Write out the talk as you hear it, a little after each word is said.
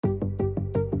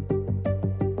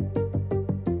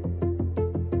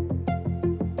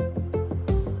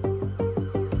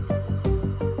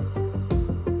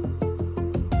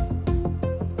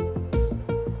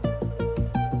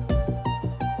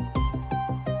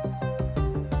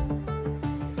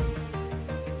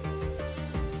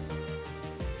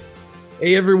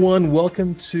Hey everyone,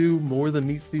 welcome to More Than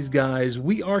Meets These Guys.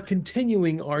 We are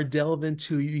continuing our delve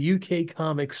into UK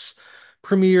Comics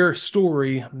premiere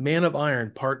story, Man of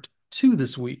Iron, Part 2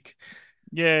 this week.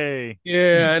 Yay.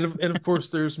 Yeah, and of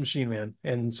course there's Machine Man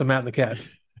and some Matt and the Cat,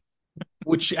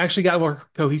 which actually got more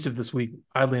cohesive this week,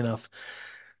 oddly enough.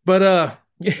 But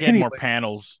He had more anyways,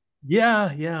 panels. yeah,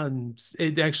 and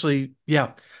it actually,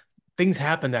 yeah, things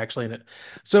happened actually in it.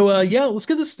 So yeah, let's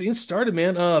get this thing started,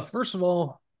 man. First of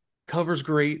all, cover's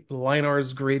great, line art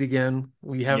is great again.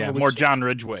 We haven't Yeah, really more changed. John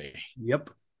Ridgway. Yep,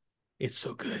 it's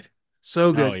so good, so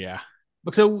Oh good. yeah.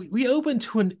 So we opened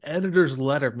to an editor's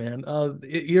letter, man.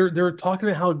 They're talking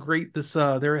about how great this.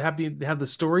 They're happy to have the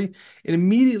story, and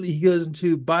immediately he goes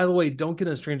into, by the way, don't get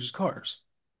in strangers' cars.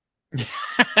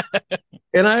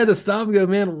 And I had to stop and go,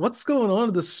 man, what's going on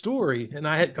in this story? And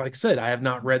I had, like I said, I have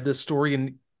not read this story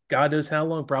in God knows how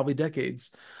long, probably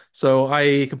decades. So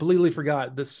I completely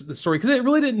forgot this story because it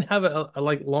really didn't have a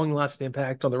like long lasting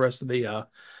impact on the rest of the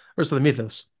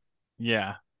mythos.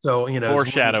 Yeah. So it's one of those.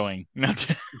 Foreshadowing.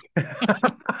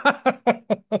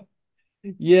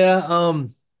 Yeah.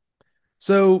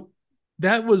 So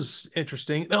that was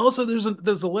interesting. And also, there's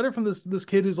a letter from this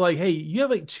kid who's like, "Hey, you have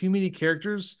like too many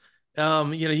characters. You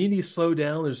need to slow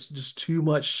down. There's just too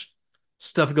much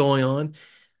stuff going on."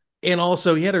 And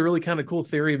also, he had a really kind of cool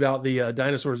theory about the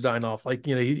dinosaurs dying off. Like,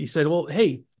 he said, "Well,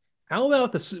 hey, how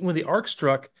about this when the ark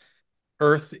struck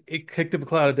Earth, it kicked up a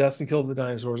cloud of dust and killed the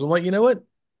dinosaurs?" I'm like, you know what?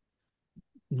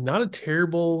 Not a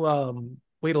terrible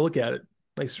way to look at it.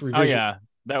 Nice Oh revision. yeah.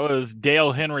 That was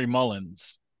Dale Henry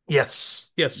Mullins. Yes,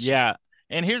 yes. Yeah.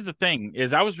 And here's the thing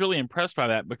is I was really impressed by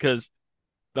that because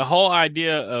the whole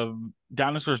idea of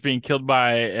dinosaurs being killed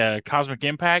by a cosmic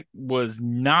impact was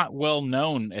not well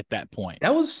known at that point.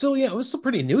 That was still, yeah, it was still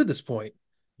pretty new at this point.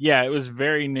 Yeah, it was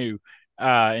very new.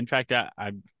 In fact,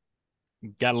 I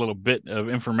got a little bit of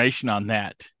information on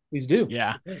that. Please do.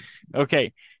 Yeah.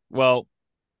 Okay. Well,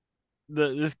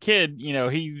 this kid,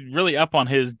 he's really up on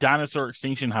his dinosaur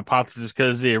extinction hypothesis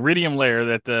because the iridium layer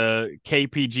at the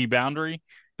KPG boundary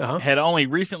Uh-huh. had only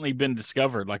recently been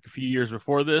discovered, like a few years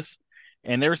before this,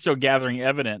 and they were still gathering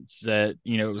evidence that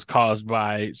it was caused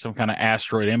by some kind of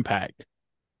asteroid impact.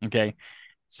 Okay,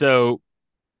 so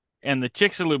and the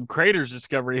Chicxulub craters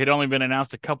discovery had only been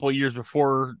announced a couple of years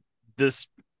before this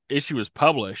issue was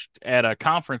published at a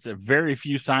conference that very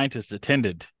few scientists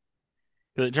attended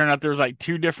because it turned out there was like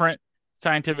two different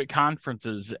scientific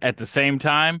conferences at the same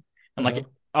time, and like Uh-huh.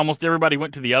 almost everybody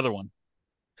went to the other one.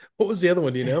 What was the other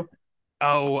one? Do you know?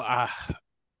 Oh,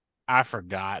 I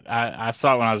forgot. I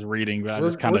saw it when I was reading, but I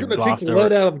just kind We're of gonna take the glossed over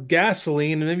lead it. out of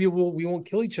gasoline, and maybe we won't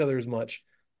kill each other as much.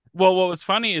 Well, what was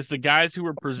funny is the guys who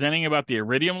were presenting about the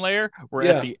iridium layer were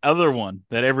at Yeah, the other one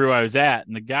that everybody was at,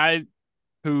 and the guy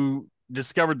who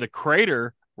discovered the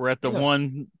crater were at the yeah.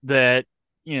 one that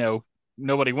you know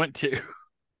nobody went to.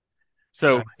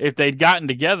 So if Nice. they'd gotten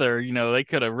together, they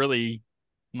could have really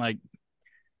like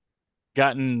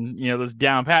gotten this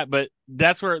down pat. But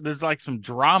that's where there's like some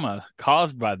drama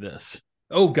caused by this.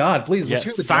 Oh God, please, let's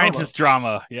Yeah, hear the drama. scientist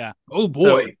drama. Yeah. Oh So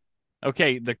boy.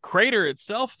 okay, the crater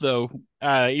itself, though,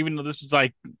 even though this was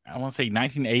like I want to say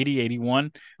 1980,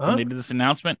 81 when Huh? they did this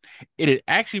announcement, it had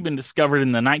actually been discovered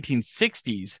in the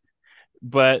 1960s.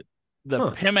 But the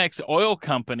Huh. Pemex oil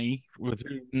company, with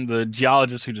the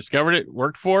geologist who discovered it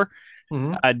worked for,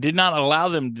 Hmm. did not allow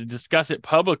them to discuss it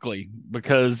publicly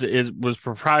because it was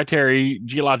proprietary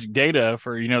geologic data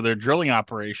for their drilling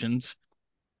operations,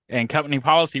 and company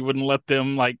policy wouldn't let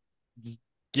them like just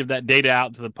give that data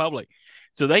out to the public.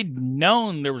 So they'd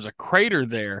known there was a crater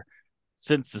there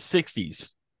since the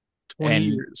 60s. 20 And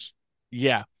years.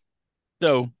 yeah,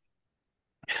 so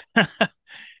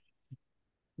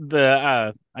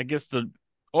the I guess the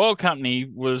oil company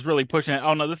was really pushing it.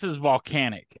 Oh no, this is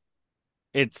volcanic.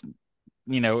 It's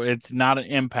it's not an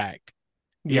impact.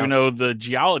 Even Yeah. though the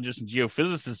geologists and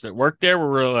geophysicists that worked there were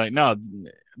really like, no,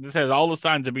 this has all the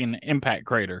signs of being an impact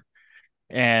crater.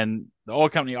 And the oil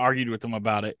company argued with them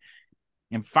about it.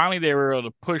 And finally, they were able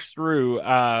to push through.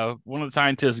 One of the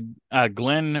scientists,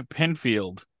 Glenn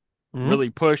Penfield, Hmm. really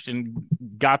pushed and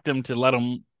got them to let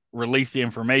them release the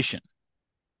information.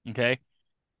 Okay,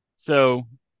 so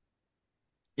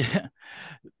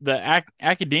the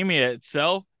academia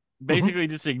itself Hmm. basically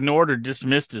just ignored or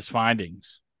dismissed his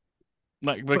findings,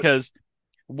 like But because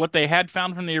what they had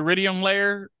found from the iridium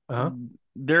layer, uh-huh.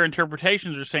 their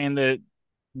interpretations are saying that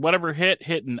whatever hit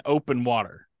in open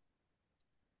water.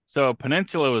 So a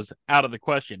peninsula was out of the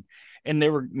question. And they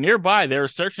were nearby, they were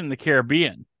searching the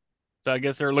Caribbean. So I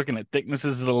guess they were looking at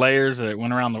thicknesses of the layers that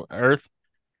went around the earth.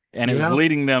 And it was Yeah.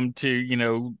 leading them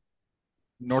to,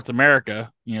 North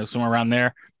America, somewhere around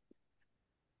there.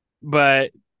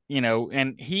 but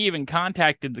and he even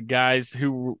contacted the guys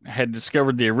who had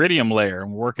discovered the iridium layer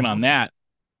and were working on Mhm. that,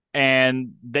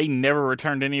 and they never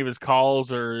returned any of his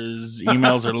calls or his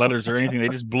emails or letters or anything. They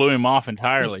just blew him off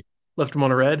entirely. Left him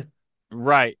on a red.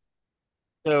 Right.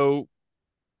 So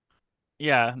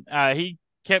yeah, he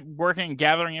kept working,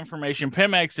 gathering information.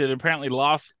 Pemex had apparently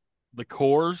lost the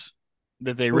cores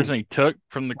that they Oh, originally took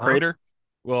from the huh. crater.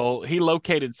 Well, he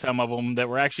located some of them that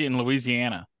were actually in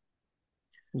Louisiana.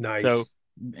 So, Nice.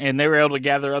 and they were able to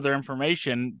gather other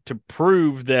information to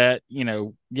prove that,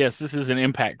 yes, this is an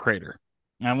impact crater.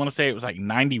 And I want to say it was like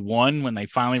 91 when they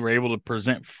finally were able to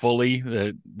present fully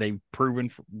that they've proven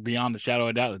beyond the shadow of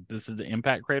a doubt that this is an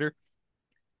impact crater.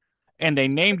 And they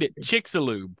named it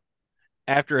Chicxulub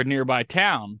after a nearby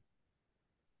town.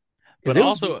 Because But it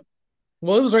was, also,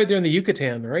 well, it was right there in the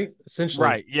Yucatan, right? Essentially.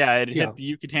 right, yeah, it Yeah. hit the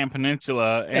Yucatan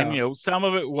Peninsula, and Yeah. some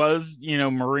of it was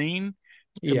marine,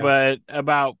 Yeah. but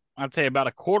I'd say about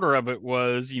a quarter of it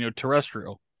was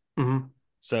terrestrial, Hmm.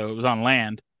 so it was on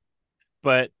land.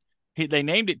 But they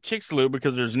named it Chicxulub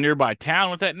because there's a nearby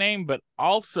town with that name, but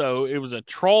also it was a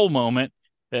troll moment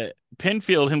that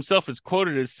Penfield himself is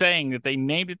quoted as saying that they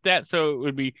named it that so it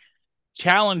would be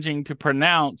challenging to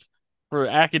pronounce for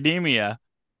academia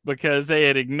because they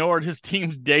had ignored his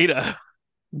team's data.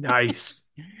 Nice.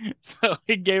 So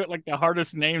he gave it like the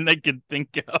hardest name they could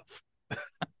think of.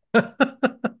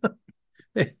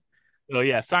 Let's So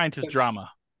yeah, scientist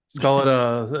drama, call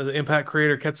it Impact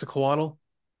Creator Quetzalcoatl.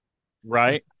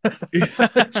 right?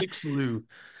 Chicxulub.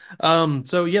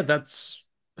 So yeah, that's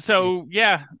gee, So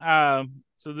yeah,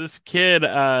 so this kid,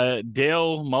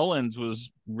 Dale Mullins, was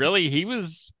really he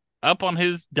was up on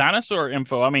his dinosaur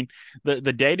info. I mean,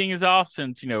 the dating is off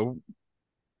since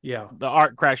yeah, the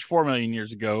Ark crashed 4 million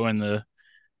years ago, and the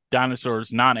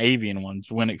dinosaurs, non-avian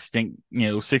ones, went extinct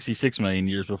 66 million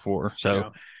years before. So, yeah.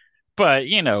 but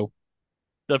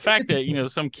the fact It's a that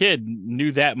kid. some kid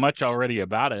knew that much already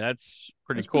about it, that's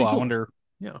pretty That's cool. pretty I cool. wonder,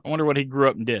 Yeah. I wonder what he grew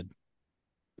up and did.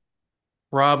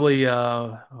 Probably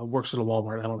works at a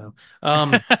Walmart. I don't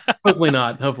know. Hopefully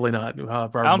not. Hopefully not.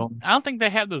 Robert Bowman. I don't think they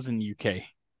have those in the UK.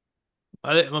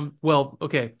 Well,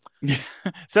 okay.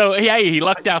 So yeah, he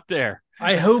lucked out there.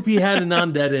 I hope he had a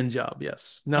non-dead end job.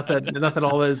 Yes. Not that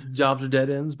all those jobs are dead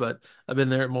ends, but I've been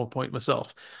there at one point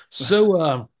myself.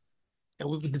 So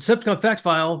with the Decepticon fact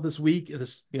file this week,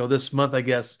 this month, I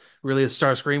guess, really is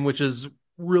Starscream, which is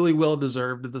really well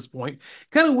deserved at this point.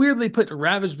 Kind of weird they put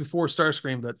Ravage before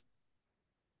Starscream, but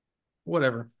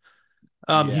whatever.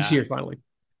 He's Yeah, here finally.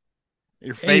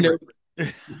 your And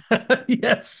favorite.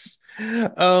 yes.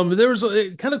 There was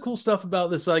kind of cool stuff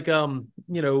about this, like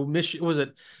mission was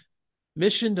it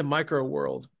Mission to Micro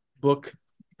World book.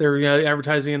 They're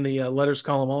advertising in the letters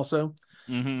column also.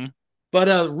 Hmm. But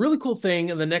a really cool thing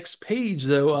in the next page,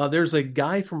 though, there's a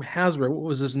guy from Hasbro. What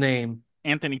was his name?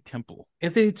 Anthony Temple.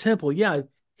 Anthony Temple. Yeah,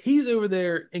 he's over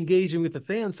there engaging with the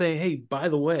fans, saying, "Hey, by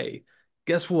the way,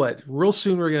 guess what? Real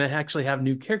soon we're gonna actually have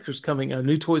new characters coming,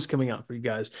 new toys coming out for you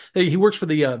guys." Hey, he works for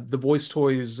the Boys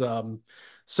Toys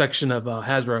section of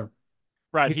Hasbro.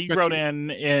 Right, He's he trying wrote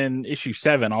to- in issue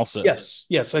 7 also. yes,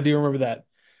 yes, I do remember that.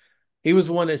 He was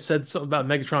the one that said something about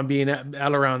Megatron being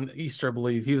out around Easter, I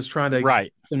believe. He was trying to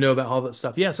Right. know about all that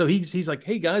stuff. Yeah, so he's like,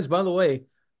 "Hey guys, by the way,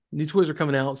 new toys are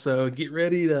coming out, so get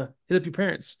ready to hit up your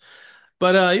parents."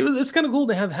 But it's kind of cool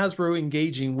to have Hasbro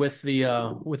engaging with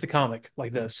the comic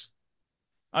like this.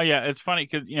 Oh yeah, it's funny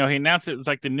because he announced it was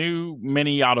like the new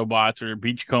mini Autobots or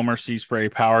Beachcomber, Sea Spray,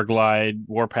 Power Glide,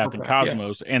 Warpath, and Warcraft, yeah.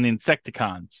 Cosmos, and the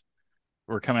Insecticons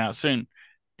were coming out soon.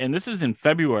 And this is in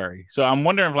February. So I'm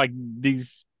wondering if like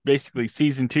these basically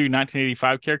season 2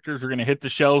 1985 characters are going to hit the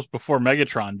shelves before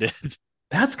Megatron did.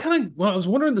 That's kind of well, I was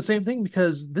wondering the same thing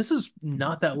because this is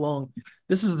not that long.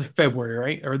 This is the February,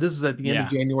 right? Or this is at the end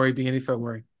of Yeah. January, beginning of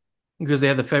February, because they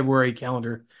have the February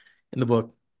calendar in the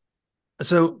book.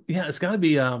 So yeah, it's got to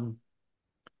be that.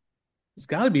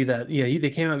 Yeah, they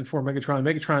came out before Megatron.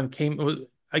 Megatron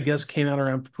I guess, came out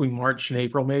around between March and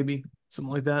April, maybe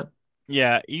something like that.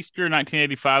 Yeah, Easter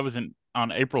 1985 was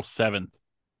on April 7th.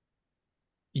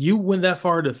 You went that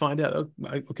far to find out.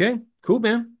 Okay, cool,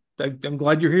 man. I'm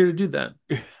glad you're here to do that.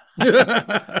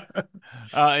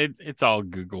 It's all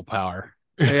Google power.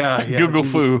 Yeah, yeah. Google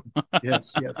foo.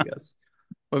 Yes, yes, yes.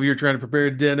 Well, you're trying to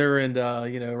prepare dinner and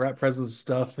wrap presents and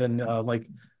stuff, and like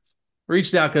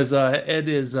reached out because Ed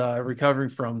is recovering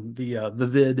from the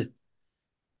vid,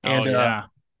 Oh and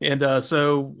yeah.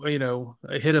 so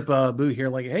I hit up Boo here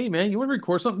like, hey man, you want to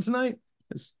record something tonight?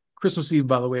 It's Christmas Eve,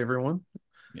 by the way, everyone.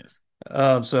 Yes.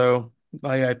 So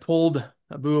I pulled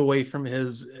Boo away from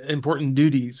his important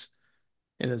duties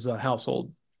in his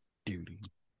household. Duty.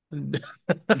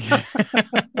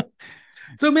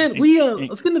 So man, And, we and-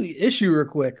 let's get into the issue real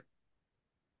quick.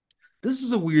 This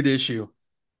is a weird issue.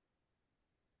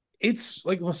 It's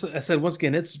like I said once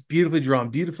again, it's beautifully drawn,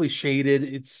 beautifully shaded.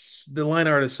 It's the line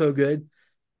art is so good.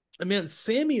 I mean,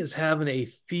 Sammy is having a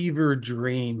fever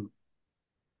dream.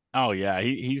 oh yeah,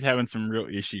 he's having some real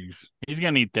issues. He's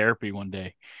gonna need therapy one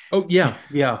day. Oh yeah,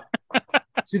 yeah.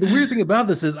 See, the weird thing about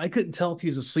this is I couldn't tell if he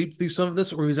was asleep through some of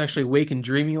this or he was actually awake and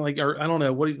dreaming, like, or I don't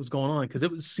know what was going on because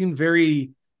seemed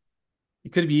very.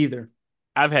 It could be either.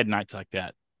 I've had nights like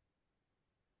that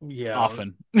Yeah.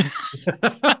 often.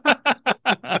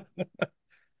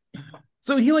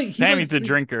 So he's like Sammy's a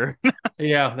drinker.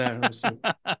 yeah, that was true.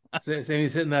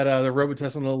 Sammy's hitting that the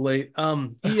Robitussin a little late.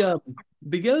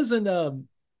 He goes and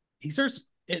he starts.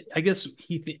 I guess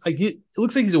I get. It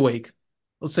looks like he's awake.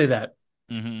 Let's say that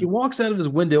he Hmm. walks out of his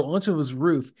window onto his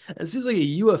roof and it seems like a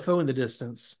UFO in the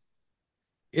distance,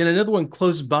 and another one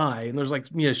close by, and there's like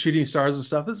shooting stars and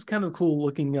stuff. It's kind of cool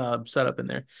looking setup in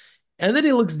there. And then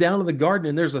he looks down in the garden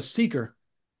and there's a seeker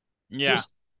Yeah.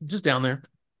 just down there,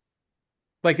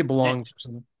 like it Eh, belongs or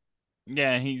something.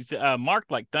 yeah, he's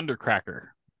marked like Thundercracker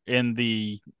in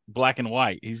the black and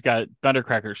white. He's got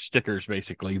Thundercracker stickers,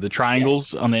 basically, the Yeah.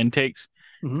 triangles on the intakes.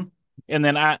 Hmm. And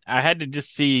then I had to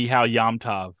just see how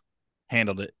Yomtov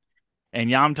handled it. And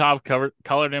Yomtov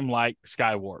colored him like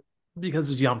Skywarp. Because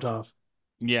it's Yom Tov.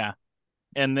 Yeah.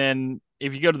 And then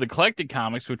if you go to the collected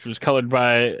comics, which was colored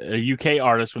by a UK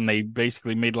artist when they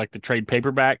basically made like the trade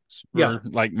paperbacks Yeah. for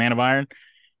like Man of Iron,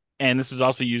 and this was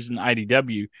also used in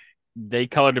IDW, they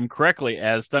colored him correctly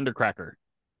as Thundercracker.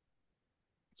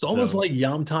 It's almost So, like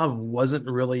Yom Tov wasn't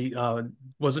really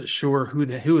wasn't sure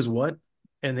who is what,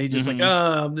 and they just like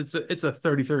hmm. it's a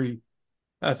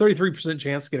 33%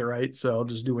 chance to get it right, so I'll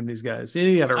just do one of these guys. And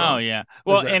he got it Oh wrong. yeah. There's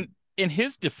Well, that. and in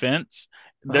his defense,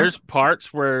 Uh-huh. there's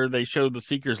parts where they show the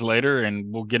Seekers later,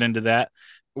 and we'll get into that,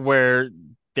 where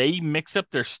they mix up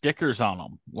their stickers on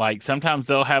them. Like sometimes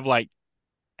they'll have like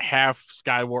half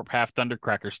Skywarp, half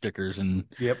Thundercracker stickers and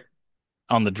Yep.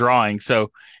 on the drawing.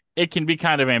 So it can be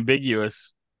kind of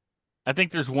ambiguous. I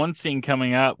think there's one scene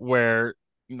coming up where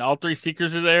all three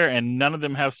Seekers are there and none of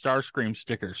them have Starscream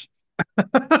stickers.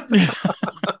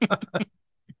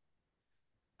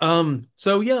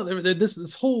 So yeah,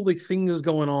 this whole like thing is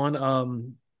going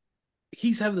on.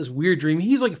 He's having this weird dream.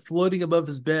 He's like floating above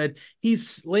his bed.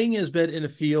 He's laying in his bed in a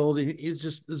field. He's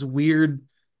just this weird,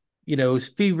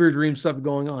 fever dream stuff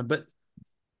going on. But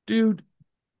dude,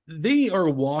 they are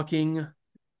walking.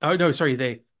 Oh no,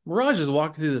 sorry, Mirage is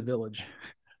walking through the village.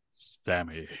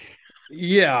 Sammy.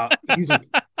 Yeah,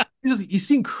 you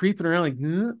see him creeping around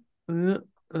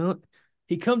like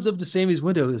he comes up to Sammy's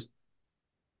window. Goes,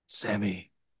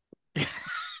 Sammy.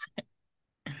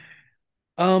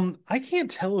 I can't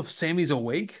tell if Sammy's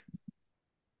awake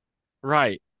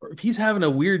Right. or if he's having a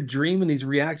weird dream and he's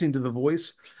reacting to the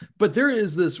voice. But there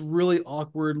is this really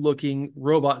awkward looking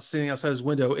robot sitting outside his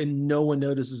window and no one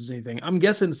notices anything. I'm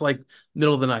guessing it's like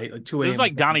middle of the night, like 2 This is a.m. or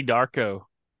like something. Donnie Darko.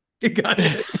 It kind of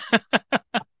is.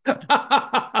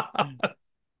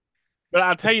 But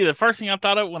I'll tell you, the first thing I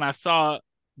thought of when I saw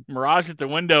Mirage at the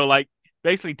window, like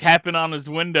basically tapping on his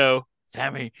window,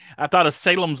 Sammy, I thought of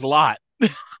Salem's Lot.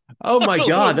 Oh The my God,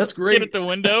 little that's kid at great. the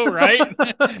window, right?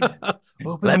 Open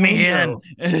the Let me in.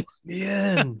 window.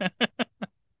 Man.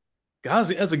 God,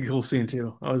 that's a cool scene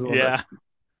too. I always love that Yeah. scene.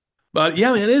 But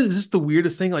yeah, man, it is just the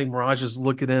weirdest thing. Like Mirage is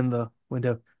looking in the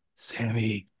window.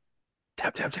 Sammy,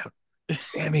 tap, tap, tap.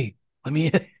 Sammy, let me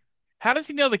in. How does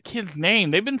he know the kid's name?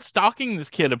 They've been stalking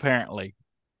this kid apparently.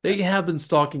 They have been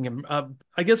stalking him.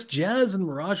 I guess Jazz and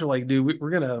Mirage are like, dude, we're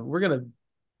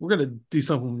gonna do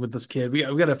something with this kid. We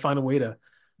got to find a way to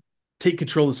take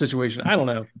control of the situation. I don't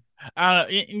know.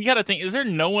 You got to think, is there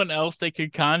no one else they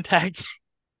could contact?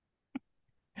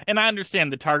 And I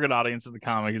understand the target audience of the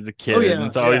comic is a Oh kid, and yeah,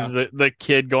 it's always yeah. the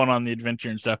kid going on the adventure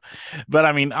and stuff. But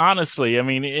I mean, honestly, I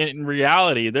mean, in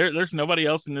reality, there's nobody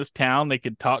else in this town they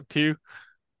could talk to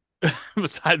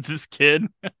besides this kid.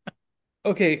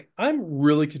 Okay, I'm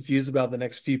really confused about the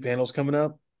next few panels coming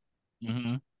up.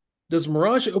 Hmm. Does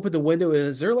Mirage open the window? And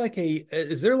is there like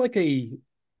a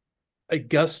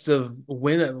gust of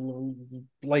wind that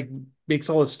like makes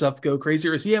all his stuff go crazy,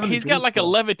 or is he having a He's dream got like a still?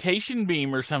 levitation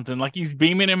beam or something, like he's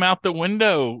beaming him out the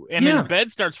window, and his Yeah,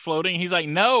 bed starts floating. He's like,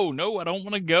 "No, no, I don't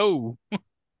want to go."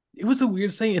 it was the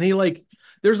weirdest thing. And he like,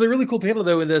 there's a really cool panel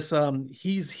though in this.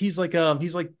 He's like telling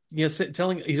he's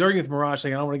arguing with Mirage,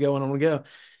 saying I don't want to go and I want to go.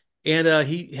 And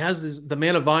he has the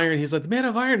Man of Iron. He's like the Man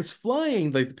of Iron is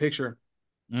flying, like the picture.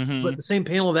 But Hmm. the same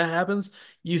panel that happens,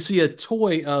 you see a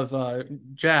toy of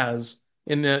Jazz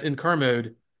in car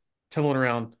mode tumbling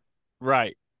around,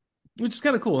 Right. which is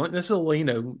kind of cool. Like, this little,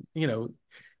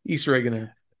 Easter egg in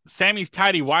there. Sammy's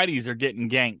tidy whities are getting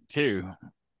ganked too.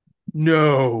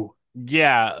 No.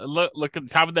 Yeah, look at the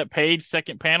top of that page,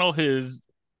 second panel. His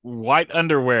white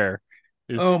underwear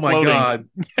is Oh my floating. God.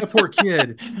 That poor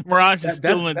kid. Mirage is That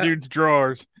still that in the that dude's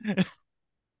drawers.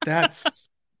 that's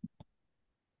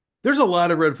there's a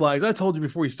lot of red flags. I told you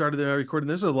before you started the recording,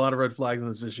 there's a lot of red flags in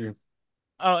this issue.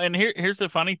 Oh, and here's the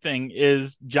funny thing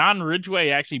is John Ridgway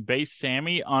actually based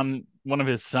Sammy on one of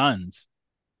his sons.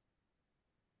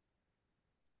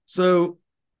 So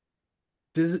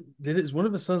is one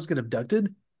of his sons get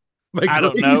abducted by I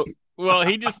don't know. Grace? Well,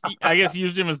 he just I guess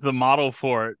used him as the model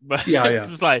for it, but Yeah, it's yeah.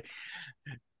 just like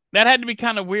that had to be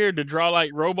kind of weird to draw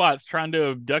like robots trying to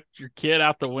abduct your kid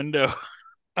out the window.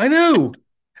 I know.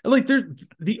 Like they're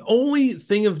the only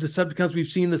thing of Decepticons we've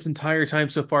seen this entire time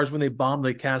so far is when they bombed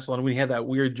the castle and we had that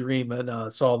weird dream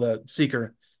and saw the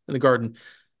Seeker in the garden.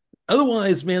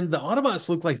 Otherwise, man, the Autobots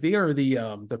look like they are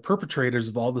the perpetrators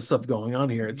of all the stuff going on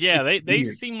here. Yeah, It's they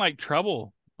weird. seem like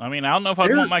trouble. I mean, I don't know if I'd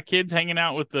want They're my kids hanging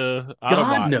out with the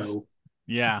God Autobots. no.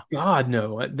 Yeah. God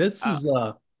no. Uh, This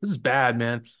is bad,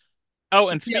 man. oh,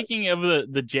 So and yeah, speaking of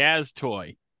the jazz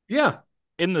toy, yeah,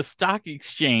 in the stock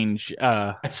exchange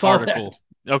I saw that. article.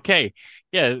 Okay,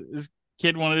 yeah, this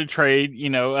kid wanted to trade.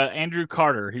 Andrew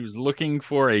Carter. He was looking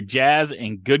for a Jazz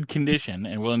in good condition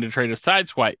and willing to trade a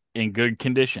Sideswipe in good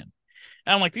condition.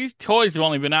 And I'm like, these toys have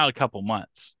only been out a couple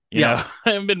months. Yeah.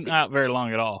 They haven't been out very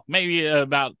long at all. Maybe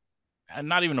about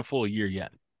not even a full year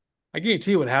yet. I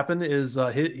guarantee you what happened is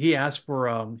he asked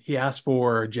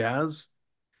for Jazz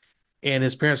and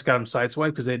his parents got him sideswiped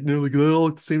because they like they all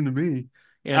look the same to me.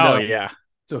 And Oh yeah.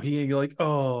 so he like,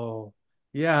 oh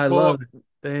yeah, I Well, love it.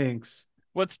 Thanks.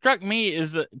 what struck me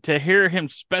is that to hear him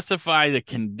specify the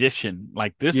condition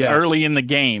like this Yeah. early in the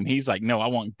game, he's like, no, I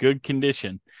want good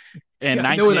condition in Yeah,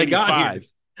 I know when I got here.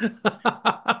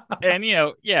 1985. And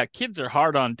yeah, kids are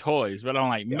hard on toys, but I'm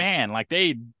like, Yeah. man, like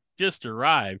they just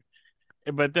arrived.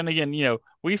 But then again,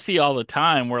 we see all the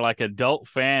time where like adult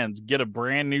fans get a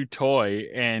brand new toy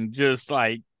and just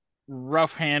like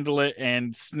rough handle it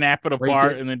and snap it Break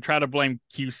apart it. and then try to blame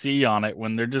QC on it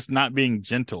when they're just not being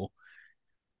gentle.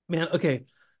 Man, okay.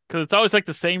 Because it's always like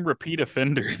the same repeat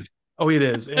offenders. Oh, it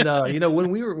is. And when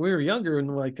we were younger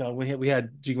and like we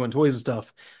had G1 toys and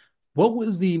stuff, what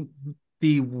was the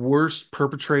worst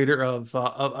perpetrator of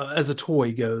as a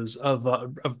toy goes of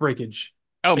breakage?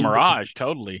 Oh, And Mirage,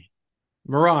 totally.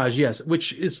 Mirage, yes,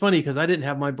 which is funny because I didn't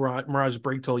have my Mirage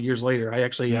break till years later. I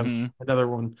actually have Mm-hmm. another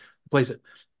one replace it.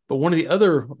 But one of the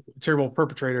other terrible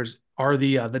perpetrators are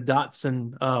the dots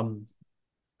and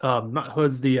not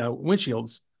hoods, the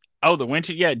windshields. Oh, the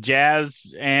windshield, yeah,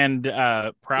 Jazz and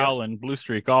Yep, Prowl and Blue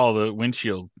Streak, all the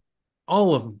windshield.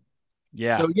 all of them.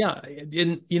 Yeah. So yeah,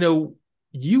 and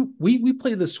we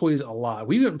play this toys a lot.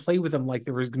 We didn't play with them like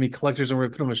there was gonna be collectors and we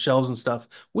put them on shelves and stuff.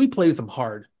 We play with them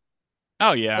hard.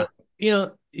 Oh yeah.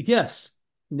 But, yes.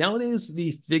 Nowadays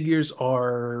the figures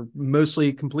are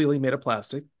mostly completely made of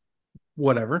plastic,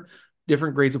 whatever,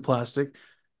 different grades of plastic,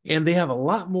 and they have a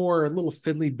lot more little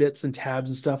fiddly bits and tabs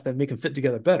and stuff that make them fit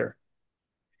together better.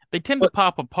 They tend to But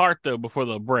pop apart though before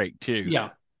they'll break too. yeah,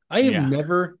 I have Yeah.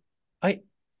 never, I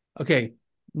okay,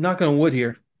 knock on wood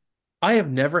here. I have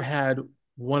never had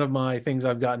one of my things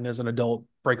I've gotten as an adult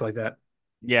break like that.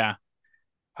 Yeah.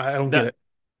 I don't get The it.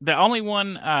 the only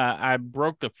one I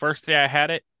broke the first day I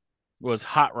had it was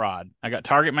Hot Rod. I got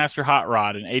Target Master Hot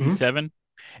Rod in Mhm. 87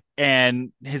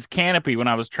 and his canopy when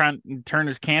I was trying to turn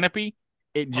his canopy,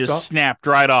 it Popped just off. snapped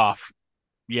right off.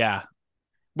 Yeah.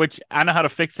 Which I know how to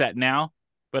fix that now,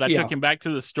 but I took Yeah. him back to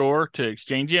the store to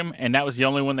exchange him and that was the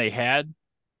only one they had.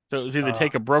 So it was either Uh,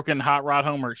 take a broken Hot Rod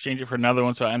home or exchange it for another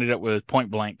one, so I ended up with Point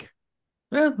Blank.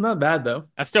 not bad though.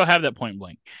 I still have that Point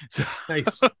Blank. So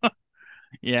Nice.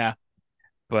 yeah,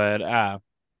 but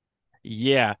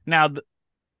yeah. Now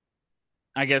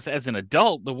I guess as an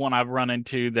adult, the one I've run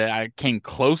into that I came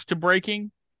close to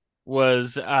breaking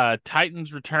was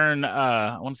Titan's Return.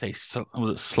 I want to say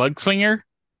was it Slug Slinger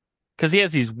because he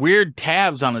has these weird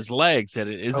tabs on his legs that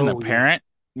it isn't Oh yeah. apparent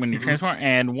when you Hmm. transform,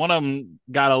 and one of them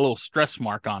got a little stress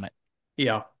mark on it.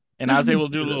 Yeah. And I There's was been a able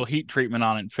to do few a of little those. heat treatment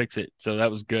on it and fix it, so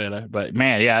that was good. But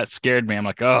man, yeah, it scared me. I'm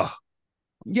like, oh,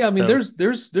 Yeah, I mean, so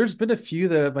there's been a few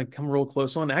that have like come real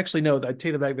close on. Actually, no, I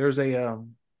take it back. There's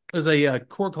a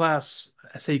core class.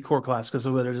 I say core class because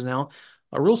of what it is now.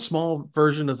 A real small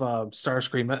version of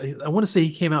Starscream. I want to say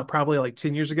he came out probably like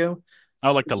 10 years ago.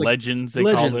 oh, like the It's like Legends they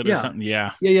called Legends, it or yeah. something.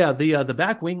 Yeah, Yeah. The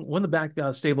back wing, one of the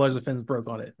back stabilizer fins broke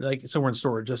on it, like somewhere in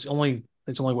storage. It's the only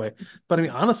way. But I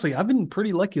mean, honestly, I've been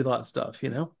pretty lucky with a lot of stuff.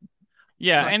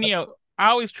 yeah, I, and I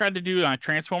always tried to do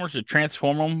Transformers to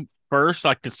transform them first,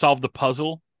 like to solve the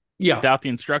puzzle. Yeah. without the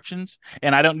instructions,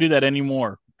 and I don't do that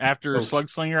anymore. After Oh, Slug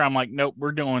Slinger, I'm like, nope,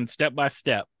 we're going step by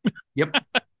step. yep.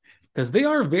 Because they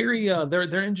are very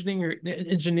their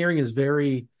engineering is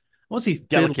very I won't say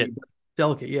Delicate. fiddly, but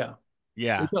delicate. Yeah,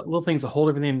 Yeah. they've got little things to hold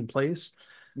everything in place.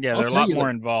 Yeah, I'll they're a tell lot you, more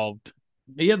like, involved.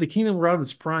 yeah, the Kingdom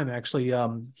Rod's prime actually.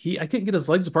 He I couldn't get his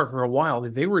legs apart for a while.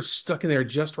 They were stuck in there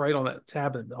just right on that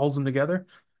tab that holds them together.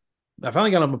 I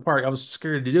finally got them apart. I was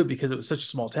scared to do it because it was such a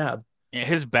small tab. Yeah,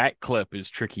 his back clip is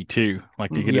tricky too,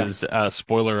 like to get Yeah, his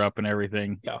spoiler up and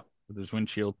everything yeah, with his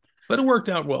windshield. but it worked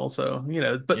out well. So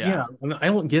but Yeah. yeah, I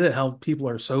don't get it how people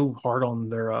are so hard on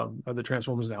their other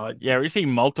Transformers now. Yeah, we see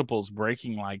multiples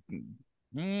breaking like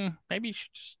maybe you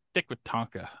should just stick with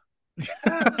Tonka. So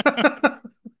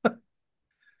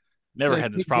Never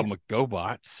had this yeah, problem with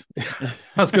GoBots. I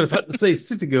was going to say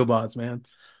stick to GoBots, man.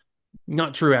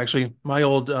 Not true, actually. My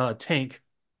old tank,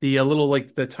 the little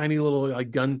like the tiny little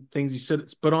like gun things you said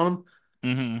put on them,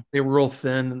 hmm they were real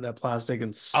thin and that plastic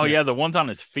and Oh snap. yeah, the ones on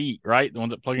his feet, right? The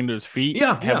ones that plug into his feet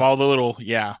Yeah, have yeah, all the little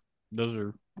yeah, those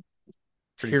are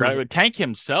pretty crowded. terrible. But Tank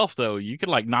himself though, you could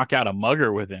like knock out a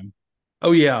mugger with him.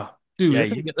 Oh yeah, dude, Yeah, I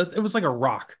think it was like a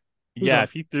rock. It was yeah, a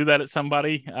if you threw that at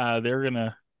somebody, they're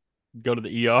gonna go to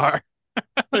the ER.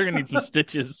 They're gonna need some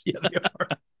stitches. yeah, they are.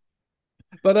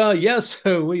 But yeah,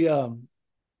 so we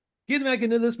getting back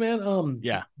into this, man.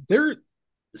 Yeah. They're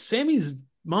Sammy's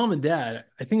mom and dad.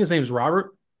 I think his name is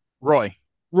Robert. Roy.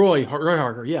 Roy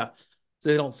Harker, yeah. So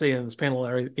they don't say it in this panel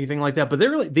or anything like that, but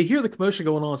they hear the commotion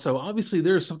going on. So obviously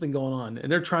there's something going on,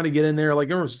 and they're trying to get in there. Like,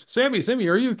 "Oh, Sammy,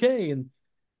 are you okay?" And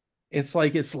it's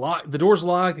like it's locked. The door's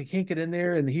locked. They can't get in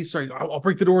there, and he's like, "I'll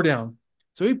break the door down."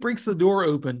 So he breaks the door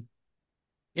open,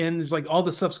 and there's like all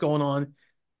this stuff's going on,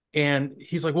 and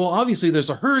he's like, "Well, obviously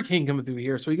there's a hurricane coming through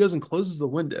here." So he goes and closes the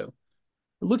window.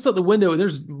 It looks out the window, and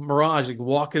there's Mirage like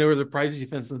walking over the privacy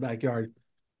fence in the backyard,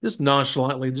 just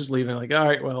nonchalantly, just leaving. Like, all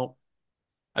right, well.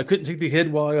 I couldn't take the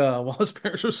kid while his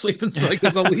parents were sleeping, so I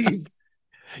guess I'll leave.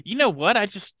 You know what? It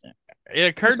What's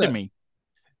occurred to that? me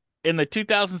in the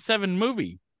 2007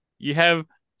 movie, you have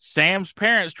Sam's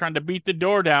parents trying to beat the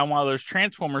door down while there's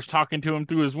Transformers talking to him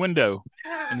through his window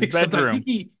in his Except I think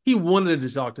bedroom. he wanted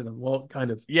to talk to them. Well, kind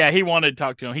of. Yeah, he wanted to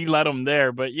talk to him. He let him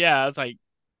there, but yeah, it's like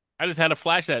I just had a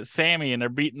flash of that Sammy and they're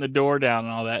beating the door down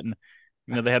and all that, and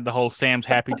they had the whole Sam's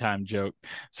happy time joke.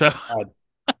 So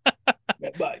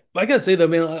But I gotta say though,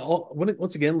 man,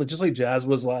 once again, just like Jazz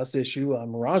was last issue,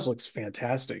 Mirage looks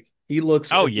fantastic. He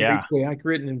looks oh very yeah, toy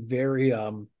accurate and very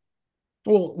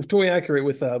well toy accurate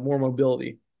with more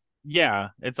mobility. yeah,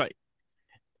 it's like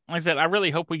I said, I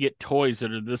really hope we get toys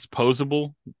that are this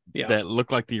posable Yeah, that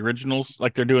look like the originals,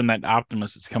 like they're doing that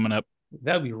Optimus that's coming up.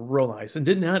 that'd be real nice. And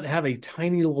did not have a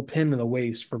tiny little pin in the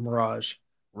waist for Mirage.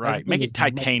 That Right. thing Make is it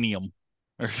titanium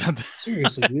or something.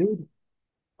 seriously, dude.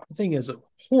 The thing is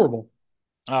horrible.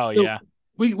 Oh So yeah.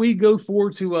 we go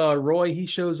forward to Roy. He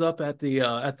shows up at the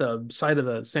site of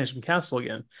the Stancham Castle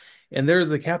again, and there's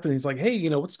the captain. He's like, "Hey,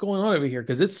 what's going on over here?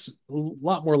 Because it's a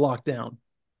lot more locked down."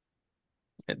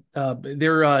 And,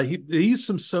 they use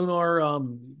some sonar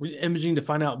imaging to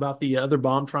find out about the other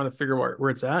bomb, trying to figure where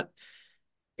it's at.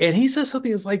 And he says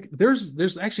something that's like,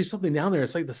 "There's actually something down there.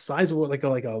 It's like the size of what like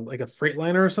a freight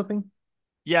liner or something,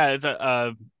 Yeah, it's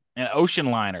a an ocean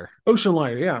liner. ocean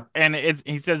liner." Yeah, And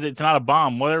he says it's not a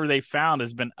bomb. Whatever they found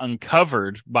has been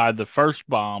uncovered by the first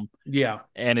bomb yeah,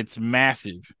 and it's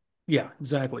massive. yeah,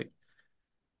 exactly.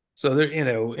 So they're,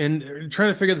 and they're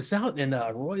trying to figure this out. And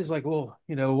Roy's like, well,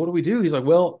 what do we do? He's like,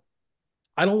 well,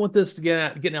 I don't want this to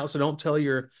getting out, so don't tell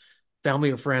your family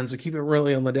or friends to keep it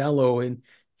really on the down low. And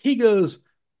he goes,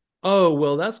 oh,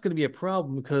 well, that's going to be a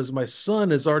problem because my son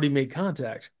has already made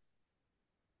contact.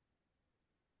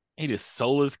 He just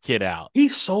sold his kid out. He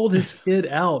sold his kid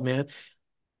out, man.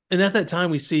 And at that time,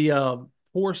 we see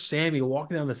poor Sammy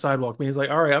walking down the sidewalk. Man, he's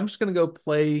like, all right, I'm just going to go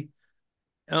play.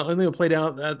 I'm going to go play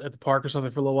down at the park or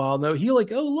something for a little while. No, he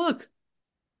like, oh, look,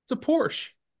 it's a Porsche.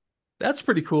 That's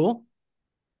pretty cool.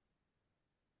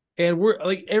 And we're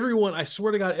like everyone, I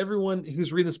swear to God, everyone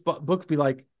who's reading this book be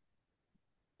like,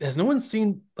 has no one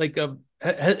seen like a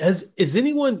has is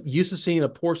anyone used to seeing a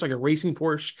Porsche like a racing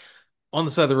Porsche on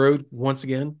the side of the road once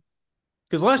again?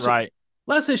 Because Right.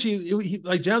 last issue,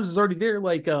 like Jabs is already there,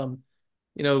 like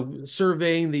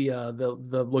surveying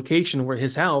the location where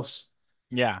his house.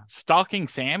 Yeah. Stalking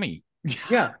Sammy.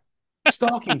 Yeah,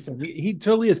 stalking some. He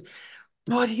totally is,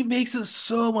 but he makes it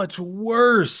so much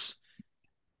worse.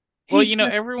 Well, He's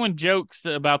just everyone jokes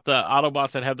about the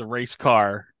Autobots that have the race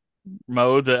car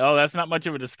mode that, oh, that's not much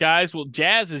of a disguise. Well,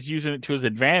 Jazz is using it to his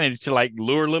advantage to like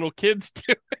lure little kids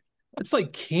to it's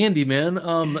like candy, man.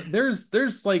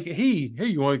 There's like, hey,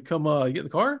 you want to come get in the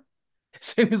car?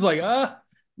 Sammy's like,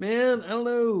 man, I don't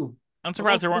know. I'm My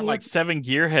mom surprised there told weren't me not like to. seven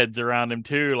gearheads around him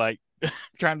too, like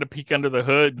trying to peek under the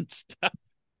hood and stuff.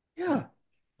 Yeah.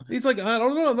 He's like, I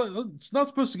don't know. It's not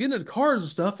supposed to get into cars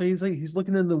and stuff. And he's like, he's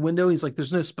looking in the window. He's like,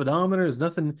 there's no speedometer. There's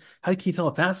nothing. How can you tell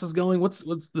how fast it's going? What's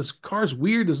this car's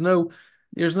weird. There's no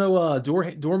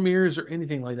door mirrors or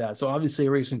anything like that. So obviously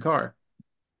a racing car.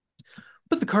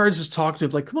 But the car just talked to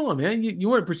him like, come on, man. You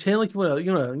want to pretend like you want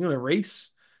to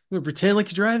race? You want to pretend like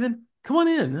you're driving? Come on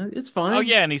in. It's Oh fine.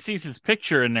 yeah, and he sees his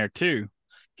picture in there too.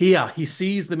 He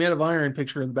sees the Man of Iron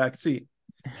picture in the back seat.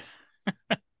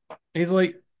 And he's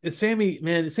like, Sammy,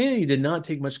 man, Sammy did not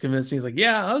take much convincing. He's like,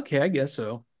 yeah, okay, I guess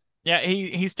so. Yeah,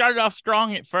 he started off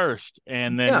strong at first,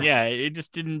 and then Yeah, yeah, it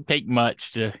just didn't take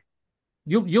much to.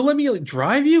 you'll let me like,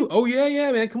 drive you? Oh yeah,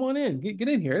 yeah, man, come on in, get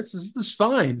in here. This is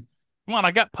fine. Come on,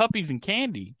 I got puppies and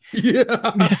candy,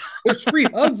 Yeah, there's free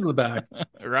hugs in the back.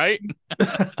 right?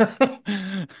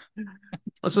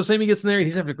 So Sammy gets in there, and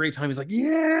he's having a great time. He's like,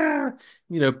 yeah,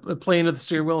 playing with the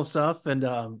steering wheel and stuff. And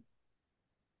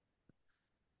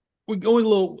we're going a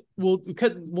little. We'll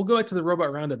go back to the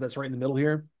robot roundup that's right in the middle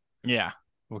here. Yeah,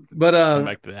 we'll But come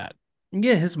back to that.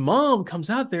 yeah, his mom comes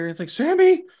out there and it's like,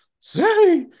 Sammy,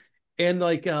 Sammy, and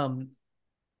like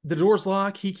the door's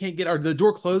locked. He can't get, or the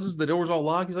door closes. The door's all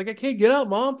locked. He's like, I can't get out,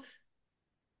 mom.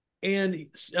 And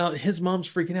his mom's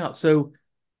freaking out. So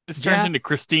This turns into Jazz,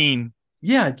 Christine.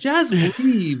 yeah, Jazz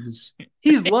leaves.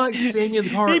 He's locked Sammy in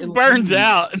the car He and burns leaves.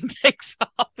 out and takes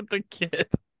off with the kid.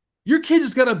 Your kid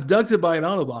just got abducted by an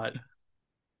Autobot.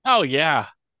 Oh yeah.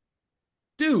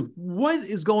 Dude, what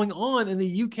is going on in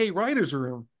the UK writers'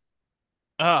 room?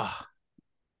 Oh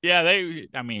yeah. They.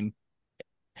 I mean,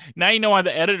 now you know why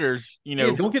the editors,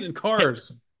 Yeah, don't get in kept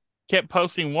cars. kept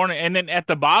posting warning, and then at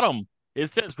the bottom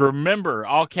it says, "Remember,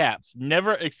 all caps,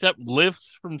 never accept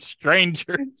lifts from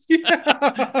strangers."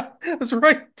 Yeah, that's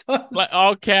right. It Like does.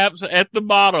 all caps at the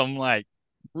bottom, like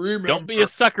don't be a Remember,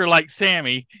 sucker like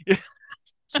Sammy.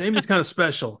 Sammy's kind of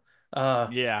special. Uh,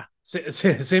 Yeah.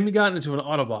 Sammy got into an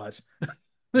Autobot.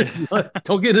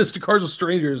 Don't get into cars with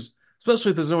strangers,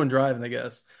 especially if there's no one driving, I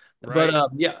guess. But Right.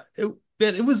 yeah,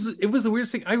 man, it was the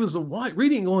weirdest thing. I was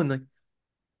reading going like,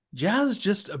 Jazz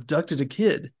just abducted a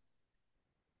kid.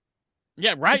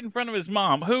 Yeah, right It's, in front of his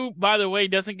mom, who, by the way,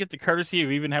 doesn't get the courtesy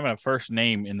of even having a first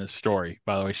name in the story.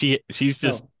 By the way, she's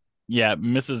just, no, yeah,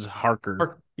 Mrs.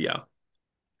 Harker. yeah.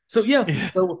 So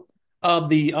yeah, so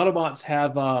the Autobots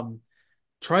have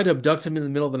tried to abduct him in the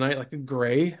middle of the night like a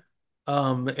gray,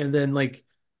 and then like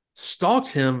stalked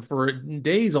him for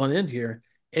days on end here,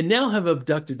 and now have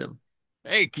abducted him.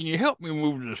 Hey, can you help me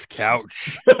move this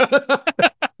couch?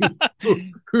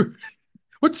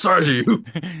 What size are you?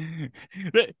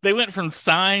 They went from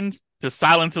signs to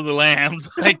Silence of the Lambs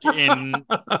like in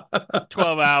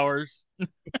 12 hours.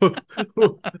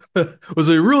 Was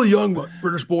a really young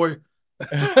British boy.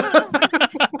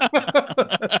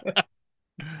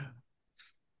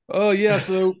 Oh yeah,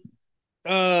 so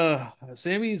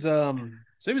Sammy's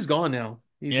gone now.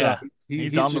 He's Yeah,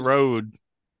 he's he's on the just road.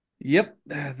 yep.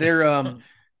 They're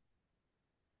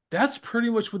that's pretty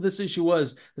much what this issue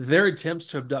was. Their attempts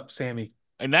to abduct Sammy.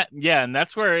 And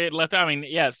that's where it left. I mean,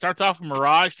 yeah, it starts off with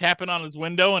Mirage tapping on his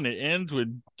window, and it ends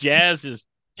with Jazz just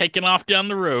taking off down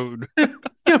the road.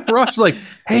 Yeah, Roger's like,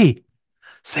 hey,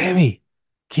 Sammy,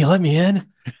 can you let me in?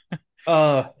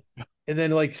 Uh and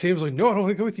then like Sam's like, no, I don't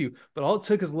want to go with you. But all it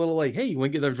took is a little like, hey, you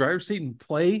want to get the driver's seat and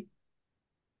play?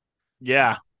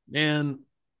 Yeah. And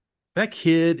that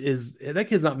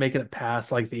kid's not making it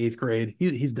past like the eighth grade.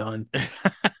 He's done.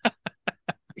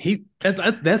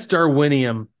 That's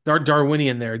Darwinian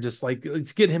there. Just like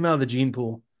let's get him out of the gene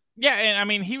pool. Yeah, and I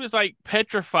mean, he was like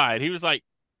petrified. He was like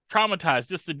traumatized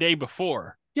just the day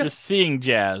before, Yep, just seeing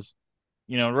Jazz,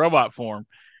 in robot form.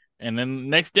 And then the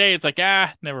next day, it's like,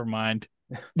 never mind.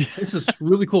 there's this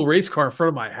really cool race car in front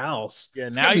of my house. Yeah,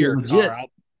 It's got now to be you're a car legit. out.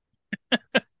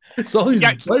 It's all He these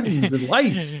got buttons and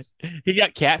lights. he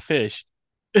got catfished.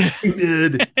 He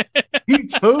did. He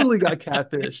totally got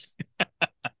catfished.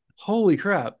 Holy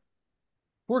crap.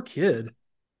 Poor kid.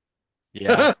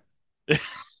 Yeah.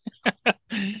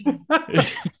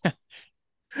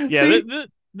 Yeah, They,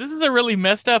 this is a really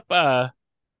messed up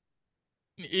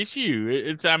issue.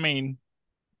 It's, I mean,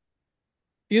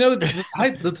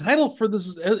 the title for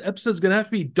this episode is going to have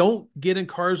to be Don't Get in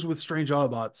Cars with Strange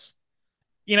Autobots.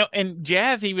 and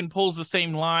Jazz even pulls the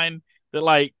same line that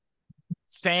like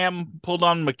Sam pulled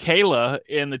on Michaela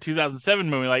in the 2007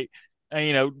 movie. Like,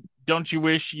 don't you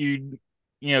wish do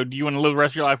you want to live the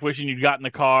rest of your life wishing you'd got in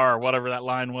the car or whatever that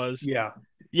line was? Yeah.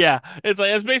 Yeah, it's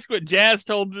like that's basically what Jazz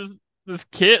told this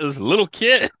little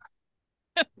kid.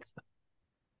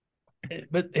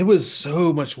 But it was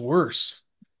so much worse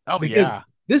Oh because yeah,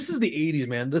 this is the 80s,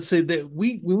 man. Let's say that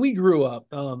we when we grew up,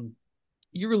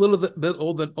 you're a little bit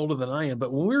older than I am,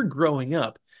 but when we were growing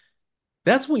up,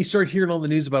 that's when you start hearing on the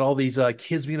news about all these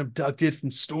kids being abducted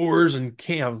from stores and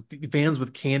vans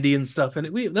with candy and stuff. And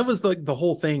that was like the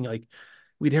whole thing. Like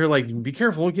we'd hear like, "Be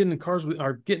careful, don't get into cars with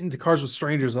or get into cars with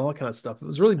strangers" and all that kind of stuff. It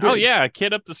was really Oh big. yeah, a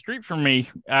kid up the street from me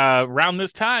around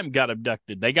this time got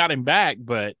abducted. They got him back,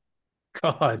 but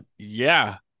God.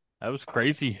 yeah, that was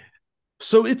crazy.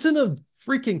 So it's in a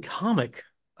freaking comic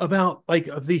about like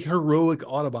the heroic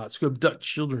Autobots who abduct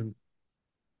children.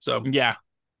 So Yeah.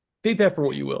 take that for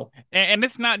what you will. And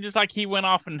it's not just like he went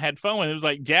off and had fun with it. It was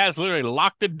like Jazz literally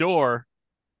locked the door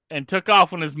and took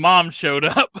off when his mom showed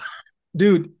up.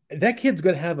 Dude, that kid's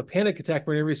gonna have a panic attack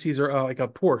whenever he sees her like a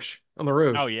Porsche on the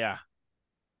road. Oh yeah.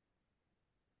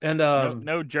 And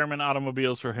No German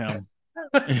automobiles for him.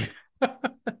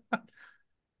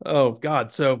 oh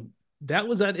God. So that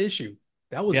was that issue.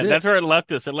 That was Yeah, it. that's where it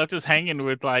left us. It left us hanging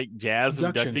with like Jazz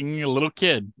Abduction. abducting a little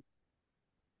kid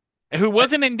who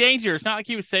wasn't in danger. It's not like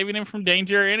he was saving him from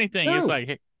danger or anything. It's No. like,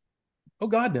 hey, Oh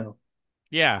God, no.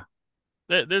 yeah,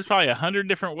 there's probably 100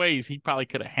 different ways he probably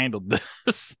could have handled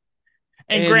this.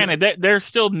 And And granted, they're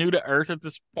still new to Earth at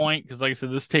this point because, like I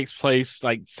said, this takes place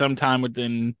like sometime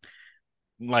within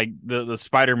like the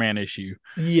Spider-Man issue.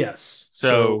 yes. So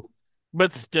So,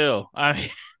 but still, I mean,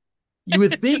 you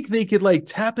would think they could like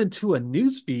tap into a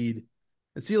news feed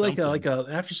and see something, like a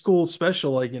after school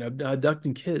special, like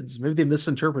abducting kids. Maybe they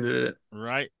misinterpreted it.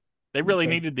 right? They really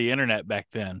Yeah. needed the internet back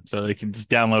then, so they could just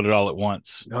download it all at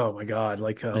once. Oh my God.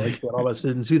 Like what all of us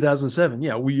did in 2007.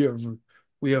 Yeah, what's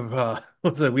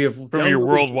that? We have From your downloaded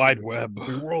World Wide Web.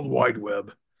 the World Wide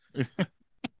Web.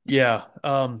 Yeah.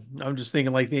 I'm just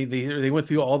thinking like they went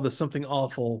through all the something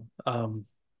awful. You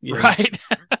know, Right?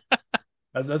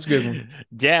 that's a good one.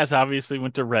 Jazz obviously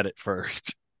went to Reddit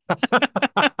first.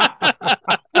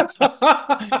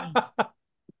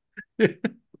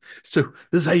 So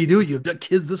this is how you do it. You abduct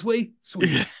kids this way?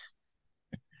 Sweet.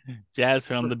 Jazz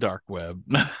found the dark web,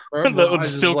 the Mirage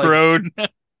is Silk like Road.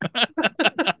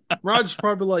 Mirage is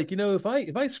probably like, if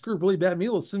I screw really bad me,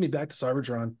 it'll send me back to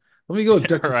Cybertron. Let me go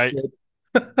abduct this Right. kid.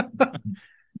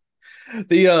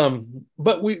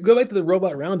 But we go back to the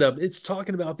robot roundup. It's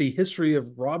talking about the history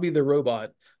of Robbie the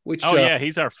robot, which Oh yeah,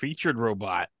 he's our featured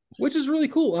robot. which is really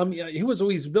cool. He was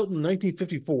always built in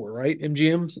 1954, right?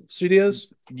 MGM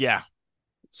Studios. Yeah.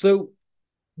 So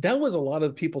that was a lot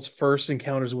of people's first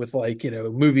encounters with like,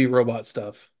 movie robot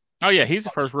stuff. Oh yeah, he's the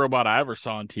first robot I ever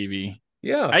saw on TV.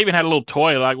 Yeah, I even had a little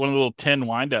toy, like one of the little tin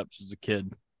windups as a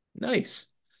kid. nice.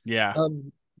 Yeah.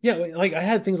 Yeah, like I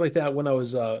had things like that when I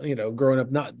was growing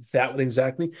up, not that one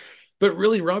exactly, but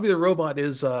really Robbie the Robot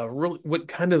is really what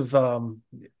kind of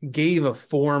gave a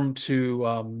form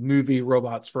to movie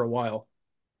robots for a while.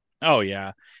 Oh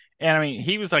yeah. And I mean,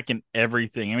 he was like in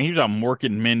everything. I mean, he was on Mork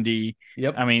and Mindy.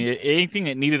 Yep. I mean, anything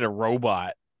that needed a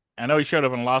robot. I know he showed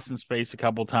up in Lost in Space a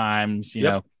couple times.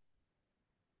 Yep.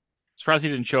 Surprised he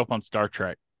didn't show up on Star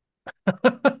Trek.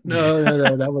 No,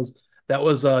 no, no, that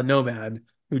was Nomad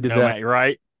who did No, that. Matt, you're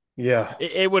right. Yeah.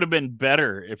 It would have been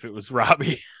better if it was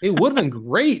Robbie. It would have been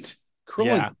great. Like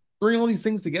Yeah. bring all these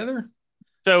things together.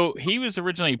 So he was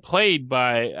originally played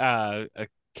by a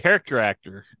character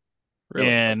actor Really?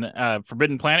 in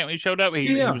Forbidden Planet when he showed up.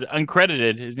 He Yeah. was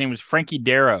uncredited. His name was Frankie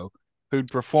Darrow, who'd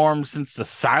performed since the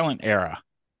silent era.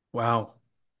 Wow.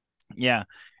 Yeah.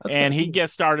 That's kind And of he cool.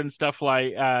 guest starred in stuff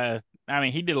like I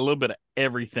mean, he did a little bit of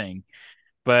everything.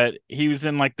 But he was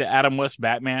in like the Adam West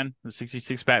Batman, the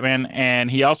 66 Batman, and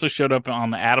he also showed up on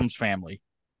the Adams Family.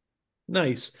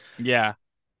 Nice. Yeah.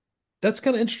 That's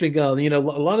kind of interesting. A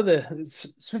lot of it's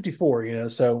 54,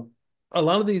 so a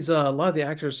lot of the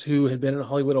actors who had been in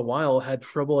Hollywood a while had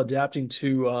trouble adapting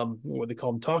to what they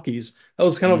call them talkies. That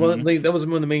was kind of Hmm. that was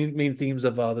one of the main themes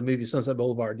of the movie Sunset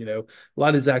Boulevard. A lot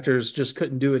of these actors just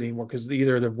couldn't do it anymore because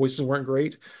either their voices weren't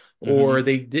great or Hmm.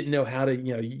 they didn't know how to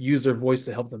use their voice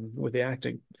to help them with the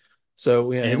acting.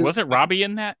 So yeah, And wasn't Robbie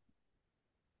in that?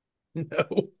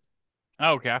 no,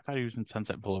 Oh, okay. I thought he was in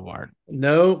Sunset Boulevard.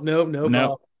 no, no, no,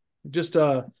 No, just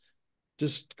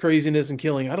just craziness and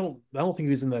killing. I don't think he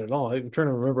was in that at all. I'm trying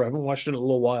to remember. I haven't watched it in a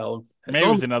little while. It's maybe it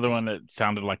on. was another one that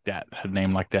sounded like that, had a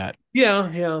name like that.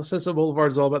 Yeah, yeah. Sunset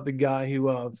Boulevard is all about the guy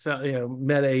who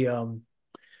met a an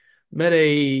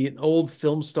old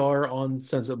film star on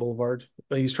Sunset Boulevard.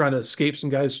 He's trying to escape some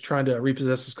guys trying to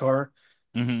repossess his car.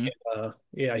 Hmm.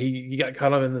 Yeah, he got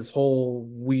caught up in this whole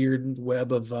weird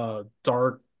web of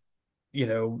dark, I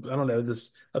don't know,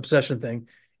 this obsession thing.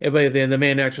 And but then the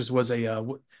main actress was okay,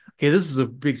 this is a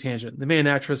big tangent. The main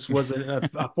actress was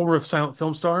a former silent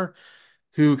film star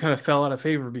who kind of fell out of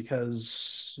favor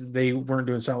because they weren't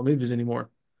doing silent movies anymore.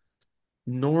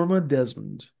 Norma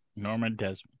Desmond. Norman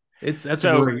Desmond. That's a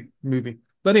So great movie.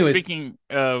 But anyways, speaking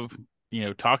of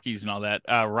talkies and all that,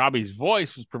 Robbie's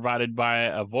voice was provided by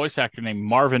a voice actor named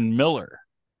Marvin Miller,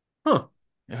 huh?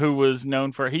 who was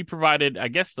known for he provided, I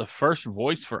guess, the first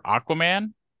voice for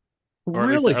Aquaman, or at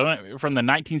least Really? from the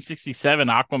 1967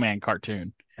 Aquaman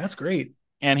cartoon. That's great.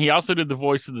 And he also did the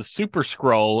voice of the Super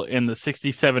Skrull in the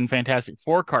 67 Fantastic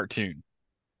Four cartoon.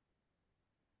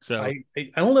 So, I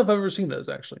don't know if I've ever seen those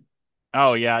actually.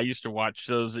 oh yeah, I used to watch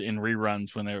those in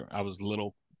reruns when I was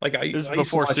little. Like This is I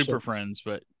used to before watch Super Friends,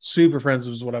 but Super Friends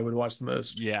was what I would watch the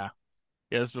most. yeah,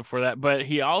 yeah, this is before that. But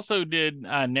he also did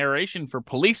narration for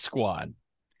Police Squad,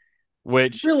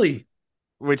 which Really?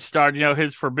 starred,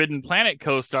 his Forbidden Planet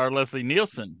co-star Leslie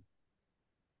Nielsen.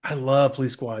 I love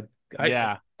Police Squad. I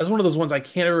Yeah, that's one of those ones I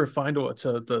can't ever find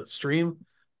to stream.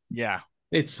 yeah.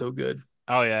 It's so good.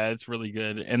 Oh yeah, it's really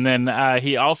good. And then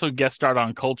he also guest starred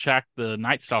on Kolchak the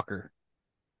Night Stalker.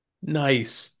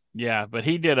 Nice. Yeah, but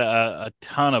he did a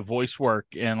ton of voice work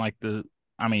in like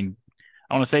I mean,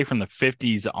 I want to say from the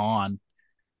 50s on.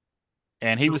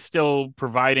 And he was still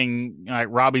providing like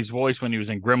Robbie's voice when he was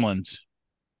in Gremlins.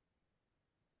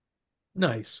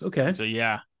 Nice. Okay. So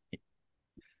yeah,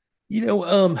 You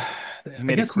know, he I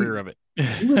made a guess career of it.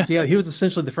 he was yeah, he was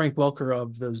essentially the Frank Welker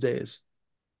of those days.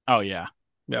 Oh yeah.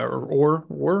 Yeah,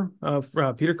 or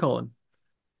Peter Cullen.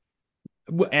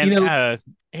 You And know,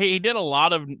 he did a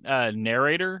lot of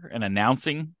narrator and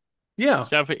announcing yeah.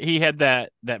 stuff. He had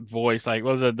that voice, like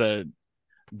what was it, the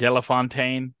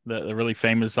Delafontaine, the really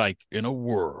famous like in a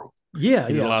world. Yeah,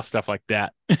 He did a yeah. lot of stuff like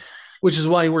that. Which is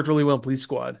why he worked really well in Police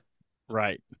Squad.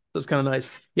 Right. That's kind of nice.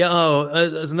 Yeah. Oh,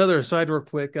 as another aside, real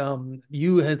quick,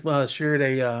 you had shared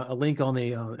a link on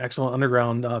the Excellent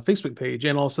Underground Facebook page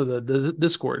and also the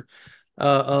Discord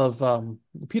of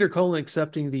Peter Cullen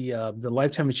accepting the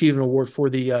Lifetime Achievement Award for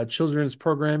the children's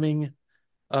programming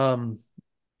um,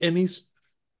 Emmys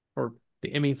or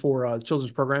the Emmy for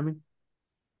children's programming.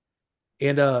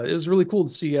 And it was really cool to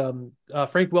see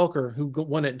Frank Welker, who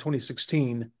won it in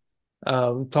 2016,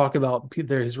 talk about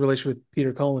his relationship with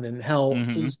Peter Cullen and how it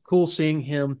Hmm. was cool seeing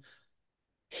him.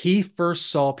 He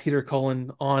first saw Peter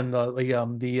Cullen on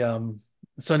the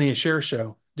Sonny and Cher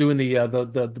show doing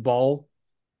the ball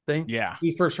thing. Yeah.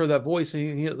 He first heard that voice,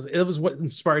 and it was what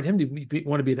inspired him to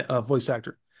want to be a voice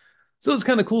actor. So it's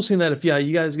kind of cool seeing that. If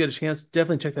you guys get a chance,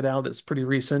 definitely check that out. It's pretty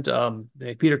recent.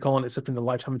 Peter Cullen accepting the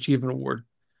Lifetime Achievement Award.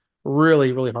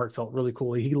 Really, really heartfelt, really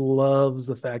cool. He loves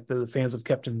the fact that the fans have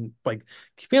kept him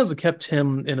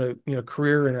in a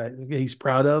career and he's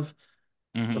proud of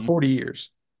for Hmm. 40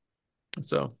 years.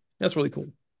 So that's really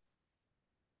cool.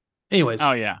 Anyways,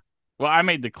 Oh yeah. Well, I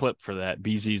made the clip for that.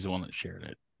 BZ's the one that shared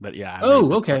it. But yeah, I made oh,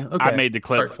 the clip. okay, I okay. made the All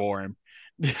clip right. for him.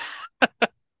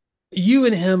 You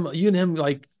and him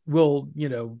like will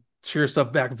share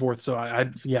stuff back and forth. So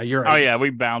yeah, you're Oh right. yeah, we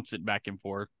bounce it back and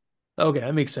forth. Okay,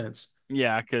 that makes sense.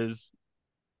 Yeah, because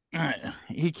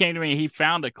he came to me. He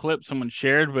found a clip someone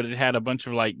shared, but it had a bunch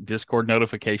of like Discord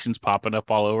notifications popping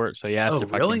up all over it. So he asked Oh,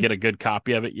 if I could get really? a good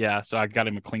copy of it. Yeah, so I got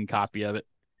him a clean That's copy of it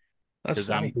that's because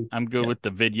salty. I'm good Yeah, with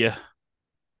the video.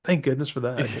 thank goodness for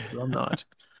that. 'Cause I'm not.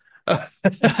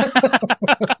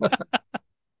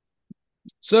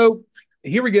 So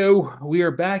here we go. We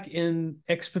are back in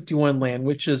X-51 land,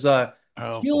 which is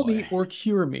Oh kill me boy, or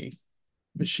cure me,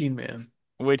 Machine Man.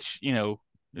 which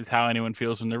is how anyone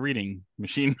feels when they're reading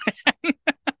Machine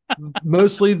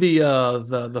Mostly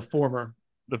the former.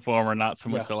 the former, not so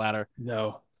much Yeah. the latter.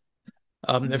 No.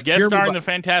 If Guest cure me starring by the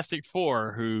Fantastic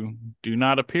Four, who do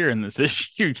not appear in this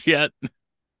issue yet.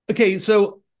 okay,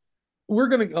 so I'm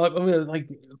gonna like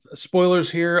spoilers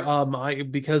here. I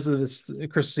because of this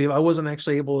Christmas Eve, I wasn't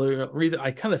actually able to read it.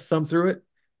 I kind of thumbed through it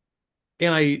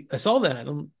and I saw that.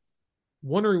 I'm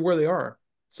wondering where they are.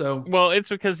 So Well, it's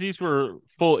because these were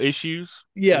full issues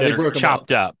yeah, they that are broke them up.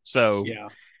 chopped up. So Yeah.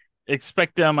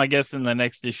 expect them, I guess, in the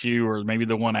next issue or maybe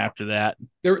the one after that.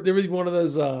 There would be one of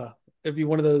those it'd be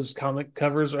one of those comic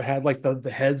covers or had like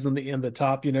the heads on the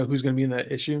top, who's gonna be in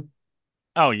that issue.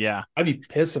 Oh yeah. I'd be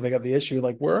pissed if I got the issue.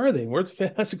 Like, where are they? Where's the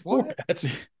Fantastic Four What? at?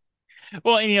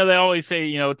 Well, and they always say,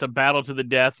 it's a battle to the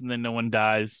death and then no one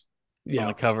dies on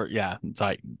the Yeah. cover. Yeah, it's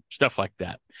like stuff like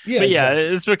that. Yeah, But yeah,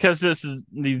 exactly. it's because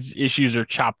these issues are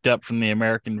chopped up from the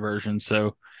American version.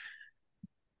 So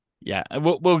yeah,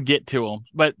 we'll get to them.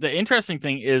 But the interesting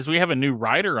thing is we have a new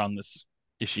writer on this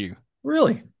issue.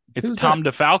 Really? It's Who's that? Tom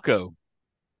DeFalco.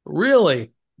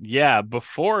 Really? Yeah,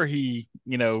 before he,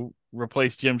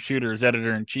 replaced Jim Shooter as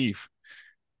editor in chief.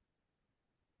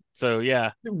 So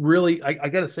yeah, Really? I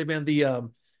gotta say, man, the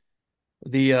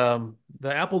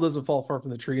apple doesn't fall far from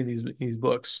the tree in these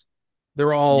books.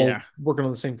 They're all Yeah. working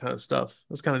on the same kind of stuff.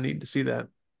 It's kind of neat to see that.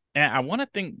 And I want to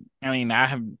think, I mean,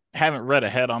 haven't read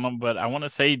ahead on them, but I want to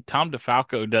say Tom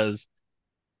DeFalco does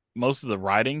most of the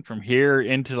writing from here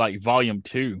into like volume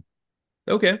two.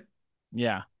 Okay.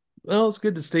 Yeah. Well, it's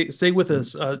good to stay with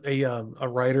us a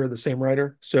writer, the same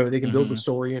writer, so they can build the Hmm.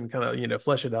 story and kind of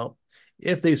flesh it out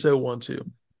if they so want to.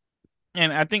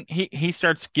 And I think he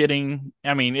starts getting,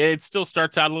 I mean, it still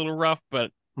starts out a little rough,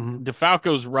 but Mhm.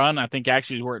 DeFalco's run, I think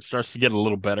actually is where it starts to get a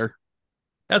little better.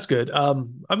 That's good. I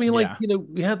mean, like Yeah.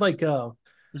 we had like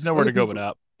There's I nowhere don't to know go but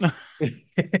up.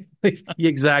 if you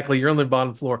exactly. You're on the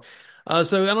bottom floor.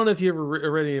 So I don't know if you ever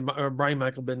read any Brian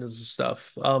Michael Bendis'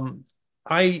 stuff.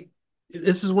 I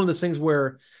This is one of those things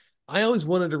where I always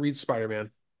wanted to read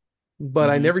Spider-Man, but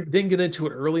I Hmm. never didn't get into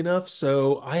it early enough,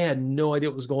 so I had no idea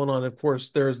what was going on. Of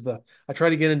course, there's the I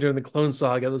tried to get into the Clone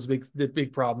Saga. That was the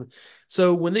big problem.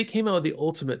 So when they came out with the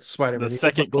Ultimate The Spider-Man, the Ultimate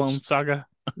second Clone books, Saga.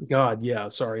 God, yeah,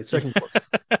 sorry, Yeah. second books.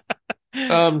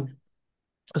 Um,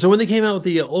 so when they came out with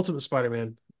the Ultimate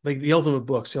Spider-Man, like the Ultimate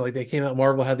books, like they came out,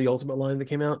 Marvel had the Ultimate line that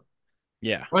came out.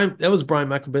 Yeah. That was Brian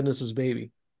Michael Bendis'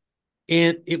 baby,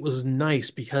 and it was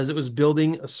nice because it was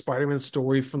building a Spider-Man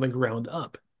story from the ground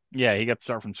up Yeah, he got to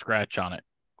start from scratch on it.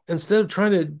 instead of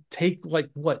trying to take like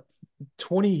what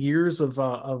 20 years of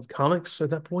comics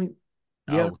at that point.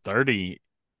 Yeah. Oh, 30,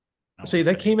 I want See, to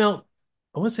that say. came out,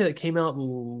 I want to say that came out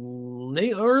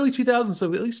in early 2000s,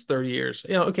 so at least 30 years.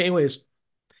 Yeah, okay, anyways,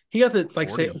 he got to like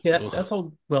say, 40. okay, Ugh. that's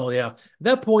all. Well, yeah, at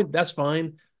that point, that's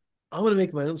fine. I'm going to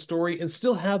make my own story and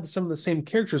still have some of the same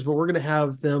characters, but we're going to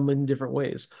have them in different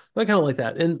ways. I kind of like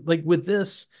that. And like with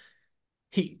this,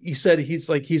 you said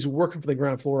he's working for the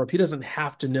ground floor up. He doesn't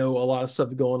have to know a lot of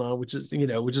stuff going on, which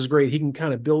is great. He can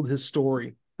kind of build his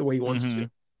story the way he wants Hmm. to.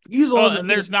 Use all Well, of and his,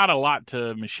 there's not a lot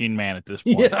to Machine Man at this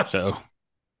point, yeah, so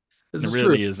this it is true.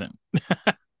 really isn't.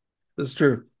 This is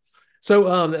true. So,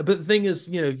 but the thing is,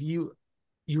 if you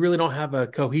really don't have a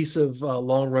cohesive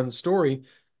long run story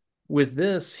with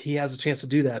this, he has a chance to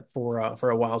do that for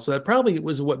a while. So that probably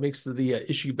was what makes the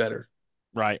issue better.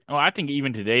 Right. Well, I think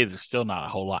even today there's still not a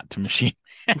whole lot to Machine.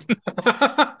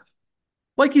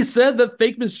 Like you said, the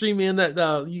fake mystery man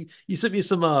that you sent me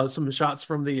some shots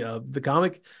from the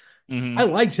comic. Hmm. I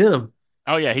liked him.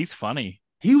 Oh yeah, he's funny.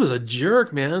 He was a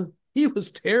jerk, man. He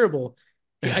was terrible.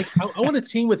 I want to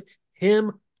team with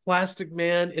him, Plastic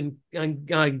Man, and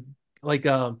like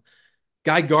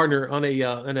Guy Gardner on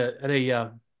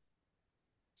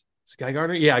Guy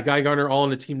Gardner, yeah, Guy Gardner all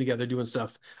on a team together doing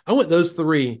stuff. I want those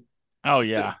three. Oh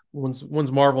yeah,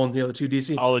 One's Marvel and the other two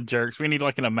DC. all the jerks. We need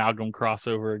like an amalgam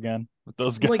crossover again with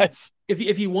those Like guys.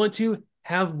 if you want to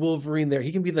have Wolverine there,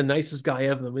 he can be the nicest guy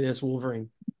of them. It's Wolverine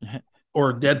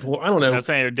or Deadpool. I don't I was know.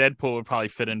 saying Deadpool would probably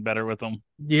fit in better with them.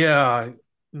 Yeah,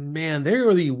 man, they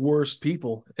are the worst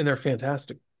people, and they're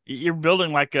fantastic. You're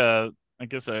building like I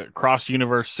guess a cross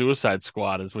universe Suicide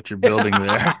Squad is what you're building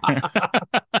there.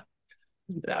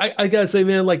 I gotta say,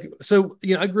 man, like, so,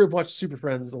 I grew up watching Super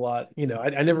Friends a lot.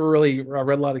 I never really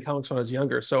read a lot of comics when I was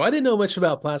younger, so I didn't know much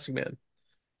about Plastic Man.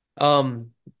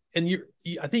 Um, and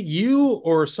I think you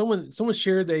or someone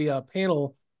shared a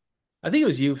panel. I think it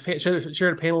was you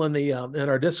shared a panel in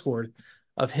our Discord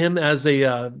of him as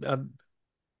a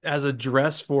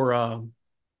dress for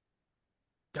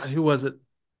God, who was it?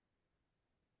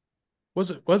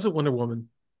 Was it Wonder Woman?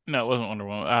 No, it wasn't Wonder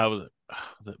Woman.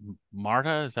 Was it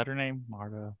Marta? Is that her name?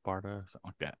 Marta, Barta, something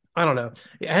like that. I don't know.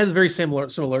 It had a very similar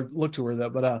look to her though,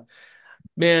 but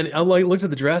man, I like looked at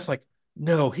the dress like,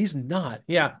 no, he's not.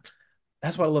 Yeah,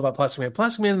 that's what I love about Plastic Man.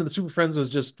 Plastic Man and the Super Friends was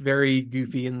just very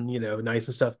goofy and nice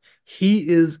and stuff. He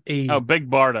is Oh, a Big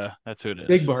Barta. That's who it is.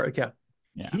 big bar. Yeah,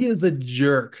 Yeah. he is a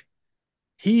jerk.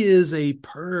 He is a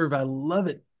perv. I love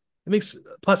it. It makes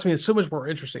Plastic Man so much more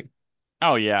interesting.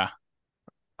 Oh yeah.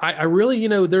 I really,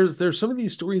 there's some of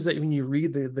these stories that when you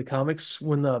read the comics,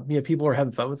 when the people are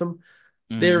having fun with them,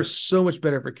 they're Hmm. so much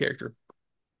better for character.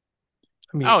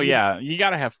 I mean, Oh yeah. You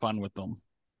got to have fun with them.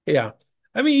 yeah.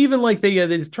 I mean, even like they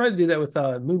tried to do that with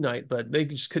Moon Knight, but they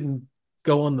just couldn't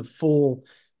go on the full,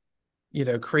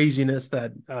 craziness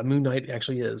that Moon Knight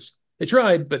actually is. They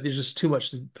tried, but there's just too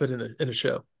much to put in a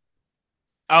show.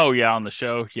 Oh yeah, on the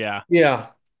show. Yeah. Yeah,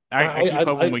 I keep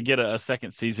hoping I we get a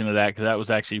second season of that because that was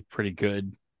actually pretty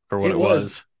good for what it it was.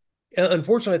 was.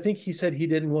 Unfortunately, I think he said he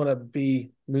didn't want to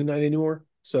be Moon Knight anymore,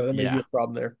 so that may be Yeah. a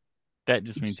problem there. That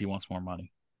just means he wants more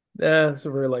money. So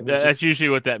very likely too. That's usually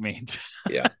what that means.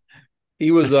 Yeah,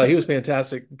 he was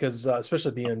fantastic because especially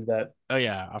at the end that Oh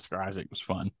yeah, Oscar Isaac was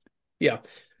fun. yeah.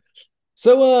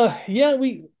 So yeah,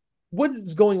 we what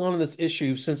is going on in this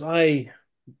issue since I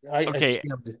Okay,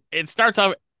 skimmed. it starts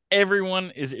off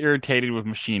everyone is irritated with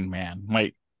Machine Man.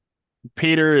 Like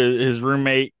Peter, his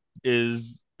roommate,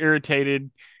 is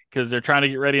irritated because they're trying to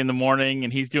get ready in the morning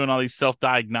and he's doing all these self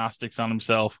diagnostics on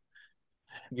himself.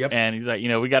 Yep. And he's like,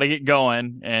 we got to get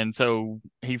going. And so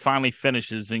he finally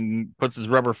finishes and puts his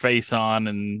rubber face on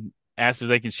and asks if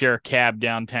they can share a cab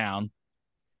downtown.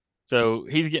 So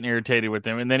he's getting irritated with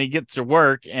him. And then he gets to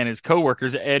work, and his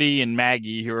coworkers, Eddie and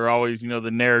Maggie, who are always,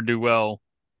 the ne'er do well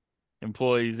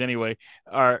employees anyway,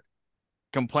 are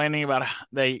complaining about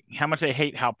how much they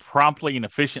hate how promptly and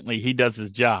efficiently he does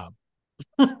his job.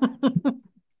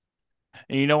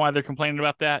 And you know why they're complaining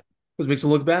about that? This makes it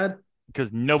look bad.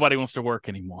 Because nobody wants to work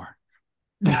anymore.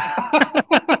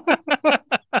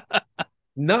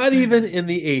 Not even in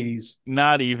the 80s.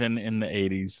 Not even in the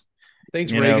 80s,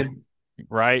 Thanks, you know, Reagan.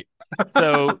 right?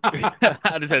 So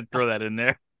I just had to throw that in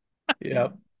there.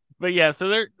 Yep. But yeah, so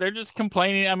they're just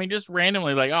complaining. I mean, just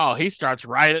randomly, like, oh, he starts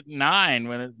right at 9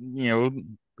 when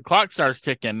the clock starts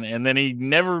ticking, and then he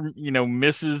never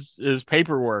misses his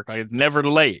paperwork. Like it's never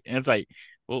late, and it's like,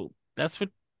 well, that's what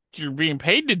you're being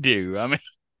paid to do. I mean,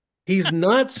 He's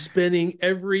not spending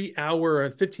every hour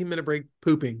and 15-minute break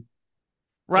pooping.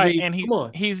 I right? mean, And come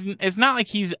on. he's it's not like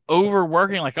he's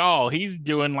overworking. Like, oh, he's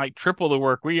doing like triple the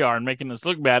work we are and making us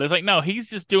look bad. It's like, no, he's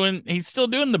still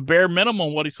doing the bare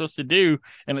minimum what he's supposed to do,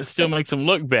 and it still makes him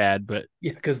look bad. But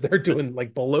Yeah, because they're doing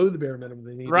like below the bare minimum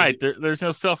they need to do. right, there's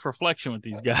no self reflection with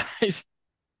these guys.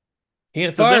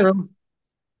 Can't So fire then, them.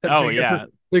 oh They got yeah,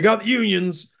 they got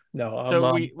unions. No,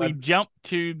 so we jump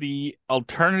to the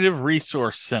Alternative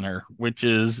Resource Center, which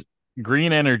is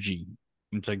green energy.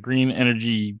 It's a green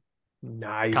energy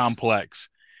nice. complex.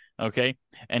 Okay.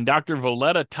 And Dr.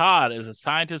 Voletta Todd is a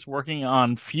scientist working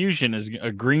on fusion as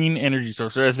a green energy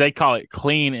source, or as they call it,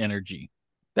 clean energy.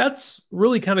 That's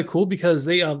really kind of cool because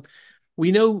they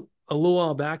we know a little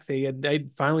while back they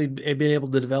finally been able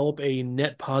to develop a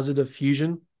net positive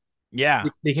fusion. Yeah.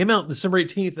 They came out December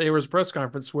 18th. There was a press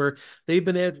conference where they've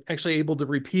been actually able to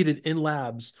repeat it in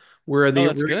labs where Oh, they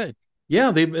that's were, good.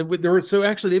 yeah, they were, so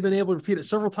actually they've been able to repeat it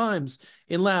several times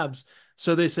in labs.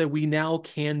 So they said we now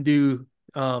can do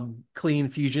clean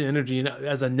fusion energy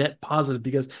as a net positive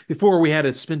because before we had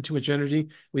to spend too much energy,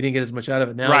 we didn't get as much out of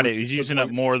it. Now Right. we're It was to the using up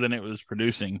point, more than it was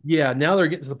producing. yeah, now they're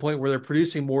getting to the point where they're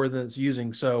producing more than it's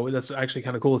using. So that's actually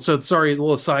kind of cool. So sorry, a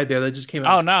little aside there. That just came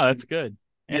out Oh, this no, past that's week. good.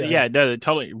 And Yeah, yeah, it does. It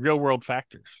totally real world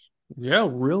factors. yeah,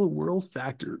 real world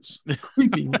factors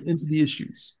creeping into the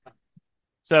issues.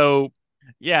 So,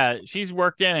 yeah, she's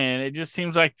working and it just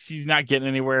seems like she's not getting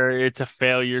anywhere. It's a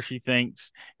failure, she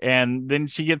thinks. And then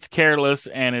she gets careless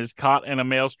and is caught in a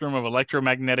maelstrom of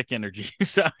electromagnetic energy.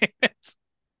 So, it's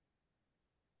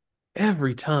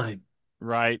Every time.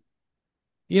 right.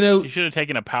 You She know, should have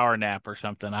taken a power nap or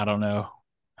something. I don't know.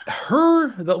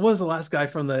 that was the last guy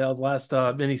from the last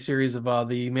mini series of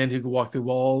the Man Who Could Walk Through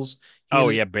Walls. He Oh,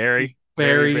 ended yeah, Barry.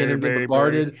 Barry, Barry and Barry, him getting Barry, Barry.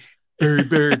 bombarded. Barry,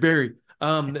 Barry, Barry.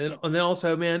 And then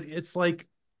also, man, it's like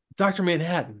Dr.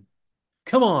 Manhattan.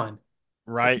 Come on.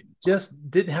 If we Right, just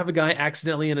didn't have a guy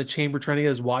accidentally in a chamber trying to get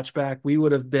his watch back, we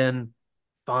would have been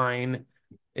fine.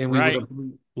 And we would right. have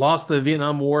lost the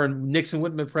Vietnam War and Nixon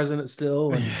wouldn't have been president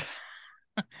still. And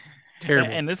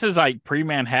terrible. And this is like pre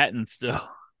Manhattan still,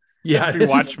 Yeah, pre it is.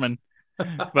 Watchmen.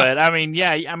 But I mean,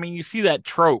 yeah, I mean, you see that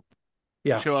trope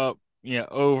Yeah. show up,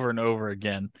 over and over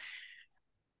again.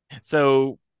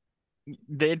 So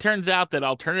it turns out that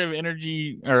Alternative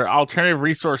Energy or Alternative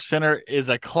Resource Center is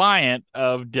a client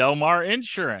of Delmar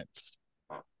Insurance,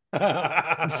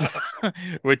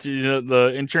 which is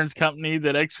the insurance company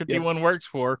that Yep. X-51 works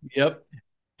for. Yep.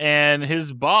 And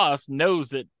his boss knows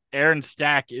that Aaron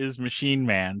Stack is Machine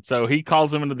Man. So he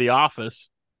calls him into the office.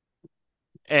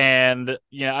 And,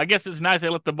 I guess it's nice they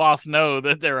let the boss know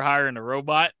that they're hiring a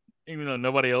robot, even though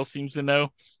nobody else seems to know.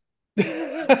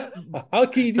 How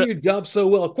can you do So, your job so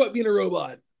well? Quit being a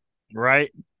robot.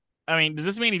 right. I mean, does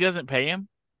this mean he doesn't pay him?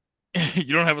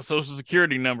 You don't have a social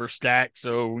security number stacked,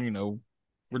 so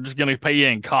we're just gonna pay you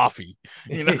in coffee.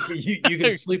 You know, You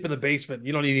can sleep in the basement.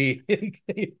 You don't need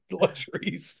any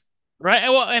luxuries. right?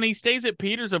 Well, and he stays at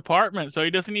Peter's apartment, so he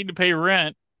doesn't need to pay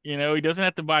rent. He doesn't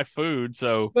have to buy food.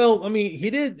 So Well, I mean, he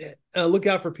did look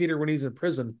out for Peter when he's in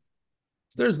prison.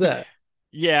 So there's that.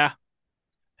 yeah,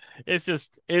 it's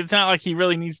not like he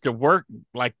really needs to work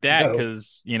like that No.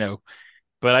 because.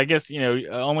 But I guess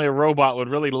only a robot would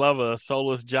really love a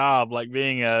soulless job like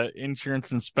being a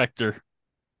insurance inspector.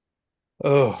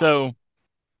 Oh. So,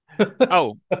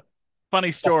 oh,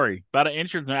 funny story about an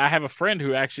insurance. I have a friend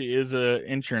who actually is a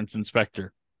insurance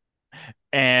inspector,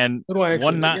 and What do I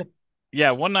one actually? night, Yeah.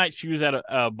 yeah, one night she was at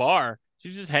a bar.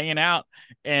 She's just hanging out,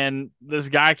 and this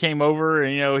guy came over,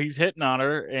 and he's hitting on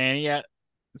her, and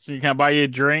So can I buy you a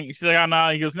drink? She's like, oh no.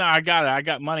 He goes, no, I got it. I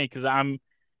got money because I'm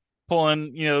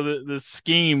pulling, the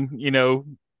scheme,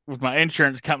 with my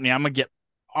insurance company. I'm gonna get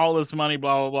all this money,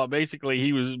 blah blah blah. Basically,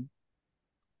 he was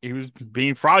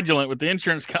being fraudulent with the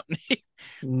insurance company,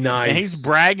 and he's Nice.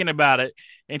 bragging about it.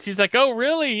 And she's like, "Oh,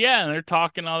 really? Yeah." And they're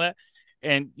talking all that,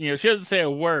 and she doesn't say a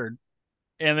word.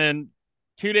 And then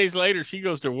 2 days later, she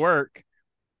goes to work,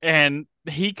 and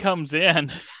he comes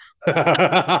in.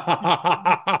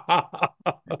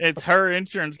 It's her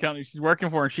insurance company she's working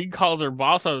for, and she calls her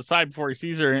boss on the side before he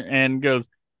sees her and goes,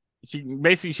 she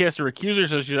has to recuse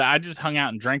herself. She's like, I just hung out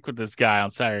and drank with this guy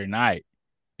on Saturday night.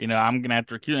 I'm gonna have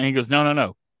to recuse. And he goes, no, no,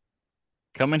 no,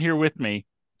 come in here with me.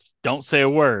 Don't say a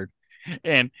word.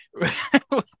 And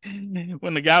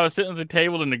when the guy was sitting at the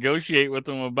table to negotiate with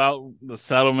him about the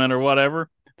settlement or whatever,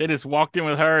 they just walked in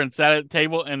with her and sat at the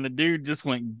table, and the dude just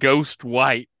went ghost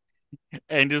white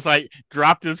and just like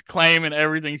dropped his claim and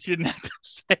everything. She didn't have to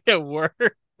say a word.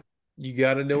 You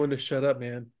got to know when to shut up,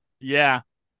 man. Yeah.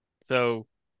 So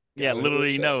yeah, Got to know when to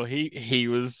literally shut up. no, he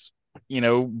was,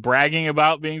 bragging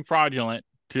about being fraudulent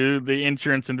to the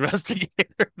insurance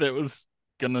investigator that was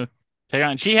gonna take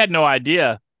on. She had no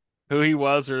idea who he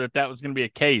was or that was gonna be a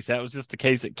case. That was just a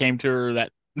case that came to her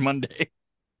that Monday.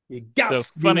 You got So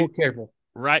to be more funny, careful.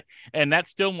 right? And that's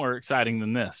still more exciting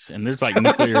than this. And there's like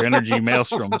nuclear energy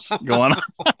maelstroms going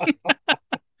on.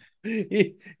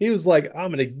 He was like,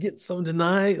 I'm gonna get some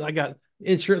tonight. I got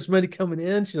insurance money coming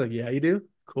in. She's like, yeah, you do?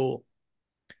 Cool.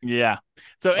 Yeah.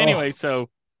 So anyway, Oh, so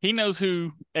he knows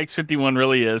who X-51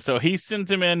 really is. So he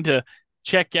sends him in to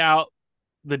check out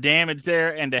the damage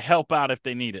there and to help out if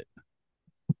they need it.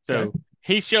 okay. So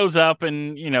he shows up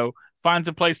and, finds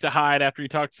a place to hide after he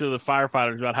talks to the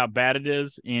firefighters about how bad it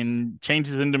is and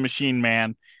changes into Machine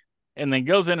Man, and then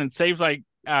goes in and saves like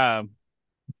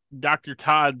Dr.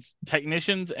 Todd's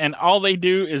technicians, and all they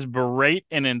do is berate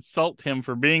and insult him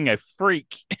for being a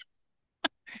freak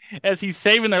as he's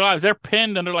saving their lives. They're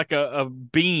pinned under like a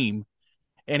beam,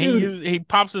 and Dude, he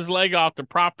pops his leg off to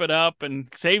prop it up and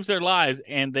saves their lives,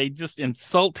 and they just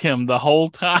insult him the whole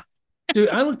time. dude,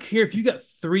 I don't care if you got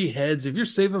three heads. If you're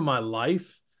saving my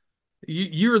life,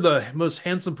 you're the most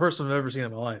handsome person I've ever seen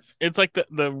in my life. It's like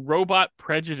the robot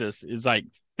prejudice is like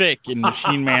thick in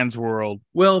Machine Man's world.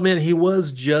 Well, man, he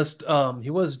was just was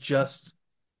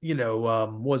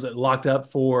it locked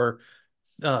up for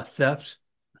theft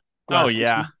Oh last issue.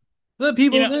 yeah. The You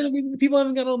people, know, the people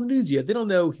haven't got on the news yet. They don't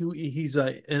know who he's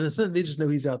innocent. They just know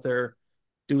he's out there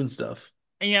doing stuff.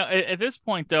 at this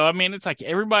point though, I mean, it's like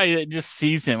everybody that just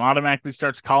sees him automatically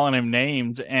starts calling him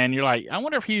names, and you're like, I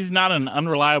wonder if he's not an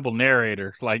unreliable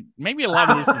narrator. Like maybe a lot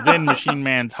of this is in Machine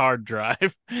Man's hard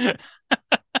drive. I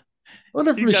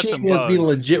wonder if He's got Machine some Man's being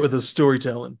bugs. legit with his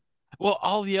storytelling. Well,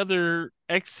 all the other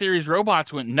X series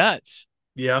robots went nuts.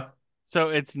 Yeah. So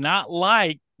it's not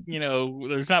like,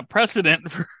 there's not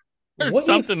precedent for What if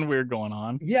something weird going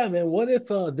on. Yeah, man. What if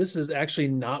this is actually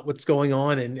not what's going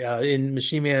on, and in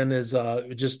Machine Man is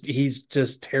he's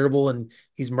just terrible and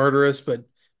he's murderous, but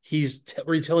he's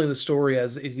retelling the story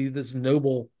as is he this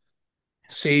noble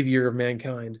savior of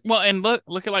mankind. Well, and look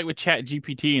at like with Chat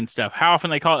GPT and stuff, how often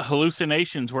they call it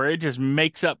hallucinations where it just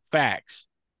makes up facts.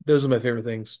 Those are my favorite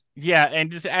things. Yeah,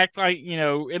 and just act like,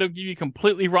 it'll give you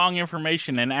completely wrong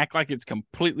information and act like it's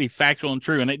completely factual and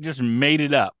true, and it just made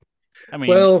it up. I mean,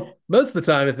 Well, most of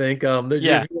the time, I think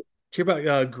yeah. you're hear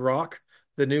about Grok,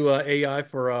 the new AI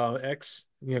for X,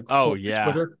 Oh for yeah.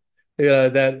 Twitter,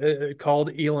 that called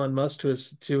Elon Musk to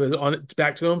his on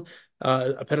back to him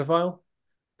a pedophile.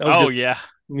 That was Oh good. yeah.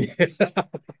 Yeah.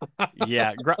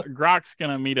 Yeah. Grok's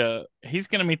gonna he's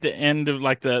gonna meet the end of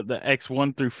like the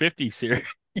X1 through 50 series.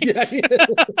 Yeah, yeah.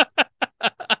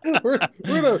 We're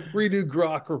gonna redo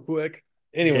Grok real quick.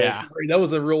 Anyway, Yeah. sorry, that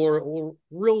was a real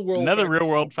world Another fact. real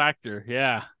world factor.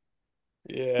 Yeah.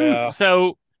 Yeah.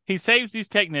 So he saves these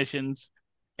technicians,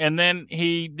 and then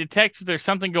he detects there's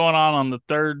something going on the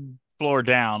third floor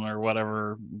down or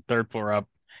whatever, third floor up.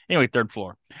 Anyway, third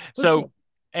floor. So,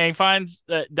 and he finds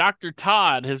that Dr.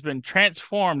 Todd has been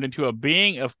transformed into a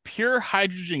being of pure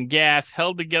hydrogen gas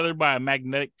held together by a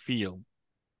magnetic field.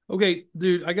 Okay,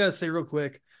 dude, I gotta say real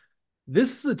quick,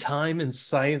 this is the time in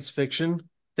science fiction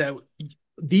that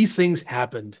these things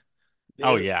happened.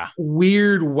 Oh, yeah.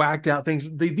 Weird, whacked out things.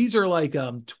 These are like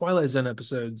Twilight Zone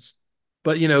episodes,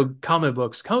 but comic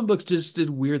books. Comic books just did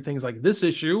weird things like this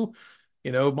issue.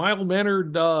 Mild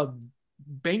mannered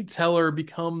bank teller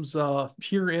becomes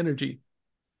pure energy.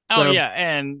 Oh, So, yeah.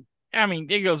 And I mean,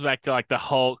 it goes back to like the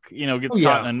Hulk, oh gets caught in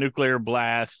yeah, a nuclear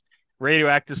blast,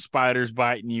 radioactive spiders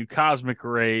biting you, cosmic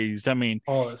rays. I mean,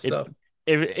 all that it stuff.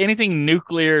 if anything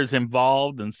nuclear is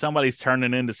involved, then somebody's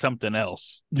turning into something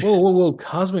else. Whoa, whoa, whoa!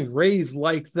 Cosmic rays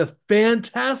like the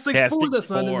Fantastic Four. Fantastic That's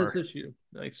not in this Four. issue.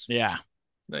 Nice, Yeah.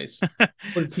 nice.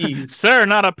 What a tease. Sir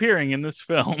not appearing in this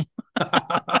film.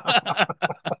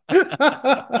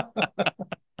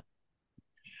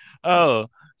 Oh,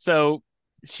 so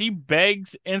she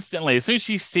begs instantly. As soon as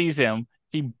she sees him,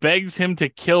 she begs him to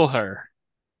kill her.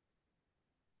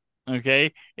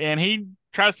 Okay. And he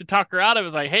tries to talk her out of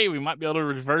it, like, hey, we might be able to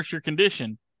reverse your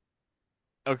condition.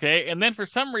 Okay. And then for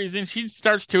some reason, she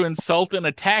starts to insult and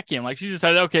attack him. Like she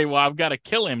decided, okay, well, I've got to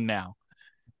kill him now.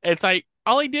 It's like,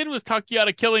 all he did was talk you out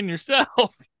of killing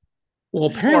yourself. Well,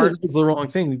 apparently Or, that was the wrong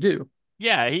thing to do.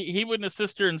 yeah, he wouldn't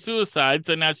assist her in suicide.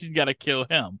 So now she's got to kill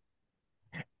him.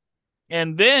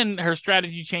 And then her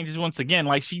strategy changes once again.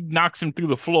 Like she knocks him through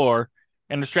the floor,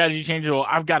 and the strategy changes. Well,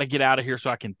 I've got to get out of here so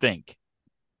I can think.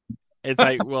 It's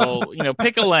like, well,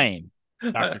 pick a lane,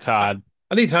 I, Dr. I, Todd.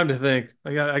 I need time to think.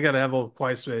 I got to have a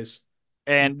quiet space.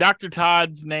 And Dr.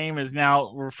 Todd's name is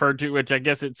now referred to, which I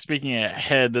guess it's speaking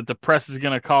ahead, that the press is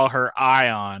going to call her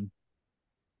Ion.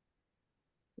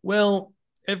 Well,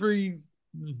 every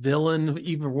villain,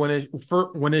 even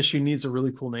for one issue, needs a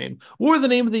really cool name. Or the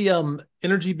name of the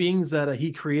energy beings that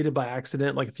he created by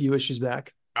accident, like a few issues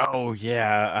back. Oh,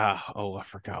 yeah. I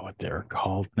forgot what they're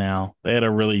called now. They had a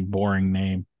really boring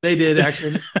name. They did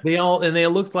actually. They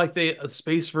looked like a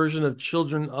space version of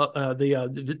children.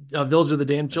 The Village of the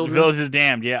Damned The Children. Village is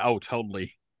Damned. Yeah. Oh,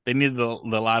 totally. They needed the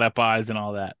light up eyes and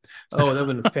all that. So, Oh, that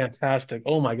would have been fantastic.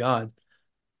 Oh my God.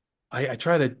 I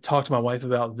tried to talk to my wife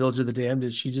about Village of the Damned,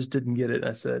 and she just didn't get it.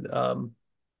 I said,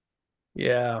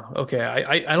 yeah, okay.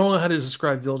 I don't know how to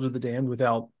describe Village of the Damned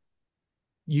without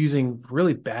using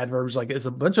really bad verbs. Like it's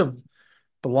a bunch of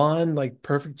blonde, like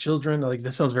perfect children. Like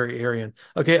this sounds very Aryan.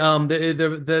 Okay,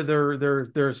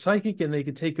 they're psychic and they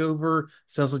can take over.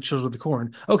 Sounds like Children of the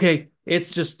Corn. Okay,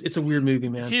 it's a weird movie,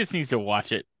 man. she just needs to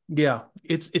watch it. Yeah,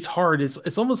 it's hard.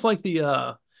 It's almost like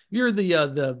you're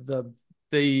the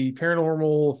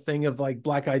paranormal thing of like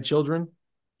black-eyed children.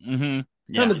 Kind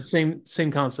Yeah. of the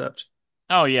same concept.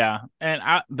 Oh, yeah. And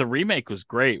the remake was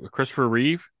great with Christopher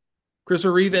Reeve.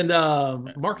 Christopher Reeve and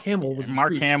Mark Hamill was the Mark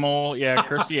priest. Hamill, yeah,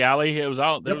 Kirstie Alley. It was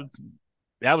all there Yep, was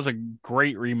that was a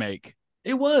great remake.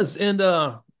 it was. And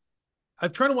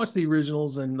I've tried to watch the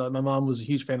originals, and my mom was a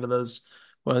huge fan of those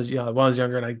when I was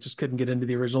younger, and I just couldn't get into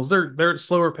the originals. They're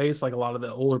slower paced, like a lot of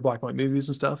the older black and white movies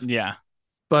and stuff. Yeah.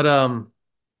 But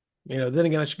then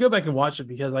again, I should go back and watch it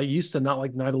because I used to not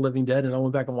like Night of the Living Dead, and I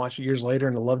went back and watched it years later,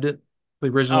 and I loved it, the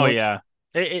original Oh one. yeah.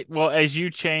 Well, as you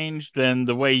change, then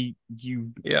the way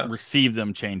you Yeah, receive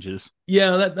them changes.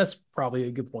 yeah, that's probably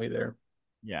a good point there.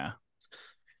 Yeah.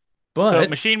 So But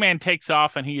Machine Man takes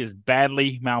off and he is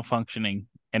badly malfunctioning,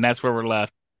 and that's where we're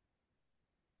left.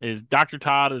 Is Dr.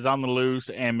 Todd is on the loose,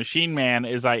 and Machine Man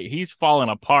is like he's falling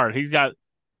apart. He's got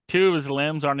two of his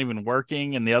limbs aren't even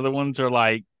working, and the other ones are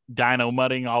like dino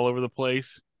mudding all over the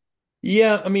place.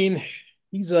 yeah, I mean,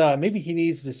 he's maybe he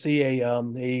needs to see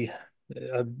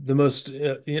the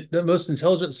most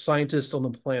intelligent scientist on the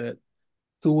planet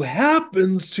who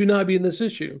happens to not be in this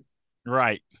issue.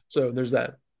 Right. So there's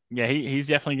that. Yeah, he's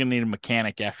definitely gonna need a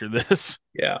mechanic after this.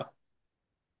 Yeah.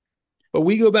 But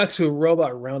we go back to a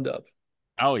robot roundup.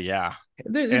 Oh yeah.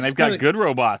 And This is they've kind got of good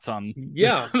robots on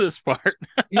yeah. this part.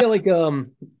 Yeah, like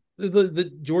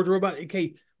the George robot.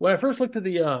 Okay, when I first looked at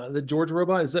the George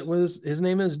robot, is that what his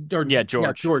name is? Or Yeah, yeah,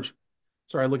 George. George.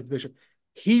 Sorry, I looked at the picture.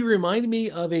 He reminded me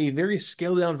of a very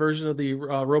scaled down version of the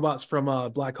robots from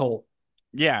Black Hole.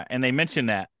 Yeah, and they mentioned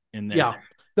that in Yeah. there.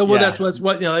 No, well, Yeah. that's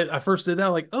what I first did that.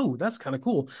 Like, oh, that's kind of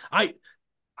cool. I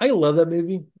love that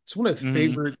movie. It's one of my Hmm.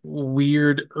 favorite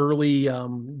weird early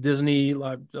Disney,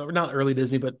 like not early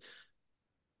Disney, but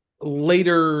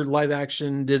later live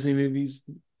action Disney movies.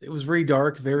 It was very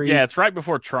dark, Yeah, very it's right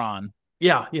before Tron.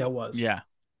 yeah, it was. Yeah.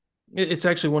 It's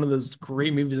actually one of those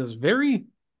great movies that's very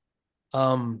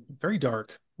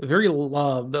dark. Very the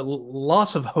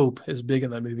loss of hope is big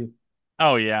in that movie.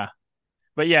 Oh yeah.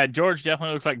 But yeah, George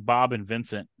definitely looks like Bob and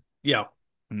Vincent Yeah.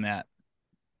 in that.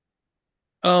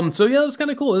 So yeah, it was kind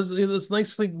of cool. It was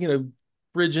nice thing,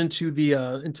 bridge into the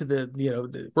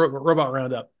the robot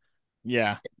roundup.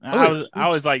 Yeah. Oh I wait, was I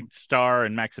was like Star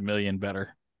and Maximilian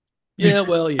better. yeah,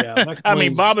 well, yeah. I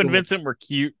mean, Maximilian was Bob just and cool. Vincent were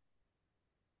cute,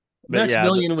 but yeah,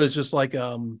 Maximilian was just like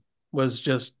was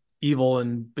just evil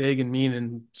and big and mean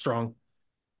and strong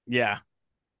yeah.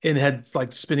 and had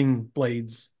like spinning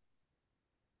blades.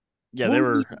 Yeah, What they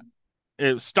was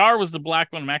the were Star was the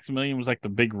black one, Maximilian was like the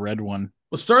big red one.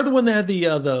 was Star the one that had the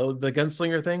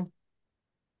gunslinger thing?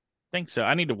 I think so.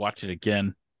 I need to watch it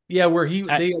again. Yeah, where he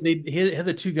I, they he had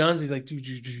the two guns. He's like do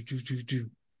do do do do do.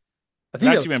 I I've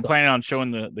think that actually been planning on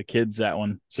showing the kids that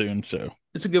one soon. So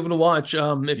it's a good one to watch.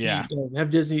 If you yeah, have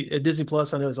Disney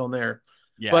Plus, I know it's on there.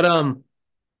 yeah. But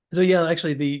so yeah,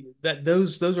 actually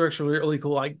those are actually really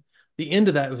cool. Like the end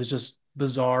of that was just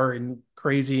bizarre and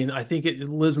crazy, and I think it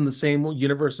lives in the same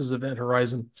universe as Event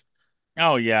Horizon.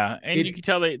 Oh yeah, and you It can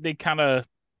tell they kind of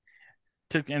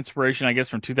took inspiration, I guess,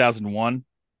 from 2001.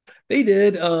 They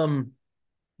did,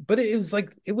 but it was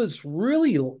like it was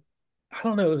really, I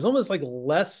don't know, it was almost like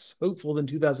less hopeful than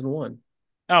 2001.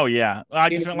 Oh yeah, I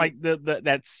You just went know, like the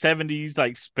that 70s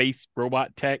like space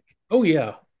robot tech oh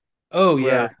yeah, oh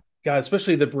yeah, where God,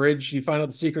 especially the bridge. You find out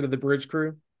the secret of the bridge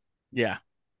crew. yeah,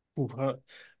 Ooh,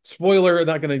 spoiler,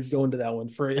 not going to go into that one.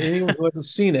 For anyone who hasn't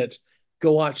seen it,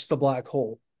 go watch The Black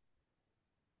Hole.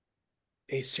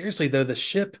 Hey, seriously though,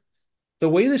 the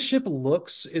way the ship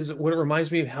looks is what it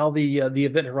reminds me of how the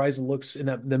Event Horizon looks in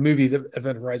the movie. The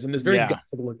Event Horizon is very yeah.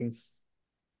 gothic looking.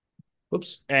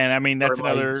 Whoops, And I mean sorry, that's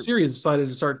my another Siri has decided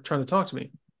to start trying to talk to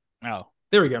me. oh,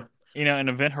 There we go. an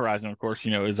Event Horizon, of course,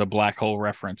 is a black hole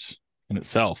reference in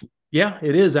itself. Yeah,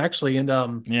 it is actually,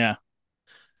 and Yeah,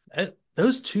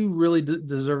 those two really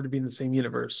deserve to be in the same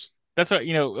universe. that's what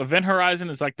Event Horizon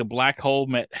is like the black hole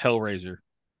met Hellraiser.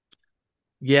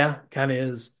 Yeah, kind of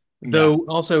is. Yeah, Though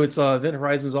also it's Event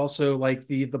Horizon is also like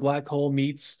the black hole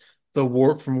meets the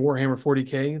warp from Warhammer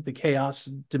 40K, the chaos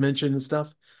dimension and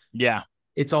stuff. yeah.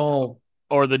 It's all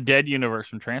Or the Dead universe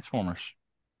from Transformers.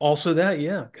 also that.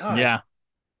 Yeah, God, Yeah,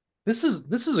 this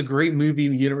is a great movie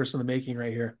universe in the making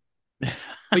right here.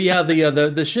 But yeah,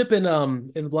 the ship in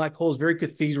the black hole is very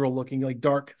cathedral looking, like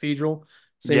dark cathedral,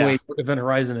 same yeah, way Event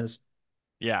Horizon is,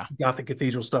 yeah. Gothic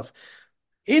cathedral stuff.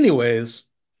 Anyways,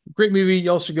 great movie.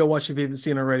 Y'all should go watch if you haven't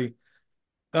seen it already.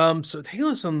 So take a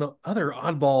listen on the other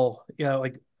oddball, yeah,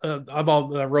 like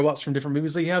oddball robots from different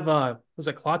movies. They have was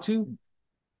that Klaatu from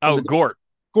Oh, the Gort.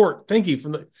 Gort? Thank you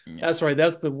from the. Yeah. That's right.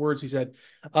 That's the words he said.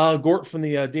 Gort from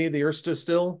the Day the Earth Stood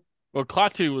Still. Well,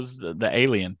 Klaatu was the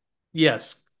alien.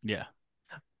 Yes, Yeah.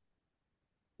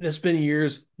 it's been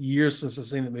years since I've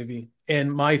seen the movie,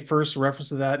 and my first reference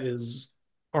to that is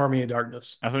Army of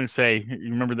Darkness. I was going to say,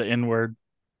 you remember the N word?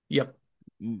 Yep,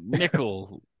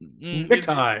 Nickel. It's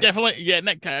necktie. definitely, yeah,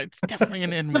 necktie. It's definitely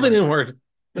an N Nothing word.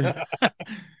 in word.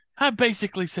 I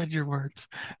basically said your words.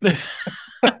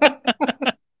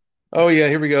 Oh yeah,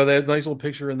 here we go. That nice little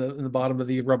picture in the bottom of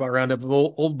the robot roundup of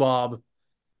old Bob.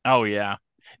 Oh, yeah.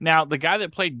 Now, the guy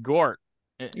that played Gort,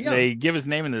 Yeah, they give his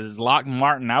name in this Lock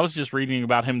Martin. I was just reading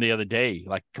about him the other day,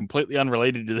 like completely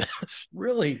unrelated to this.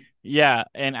 really, Yeah.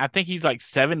 And I think he's like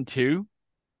 7'2",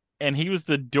 and he was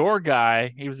the door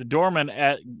guy. He was the doorman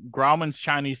at Grauman's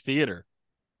Chinese Theater.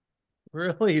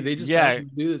 really. They just found Yeah, this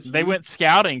dude that's they huge. went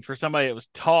scouting for somebody that was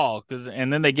tall,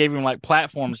 and then they gave him like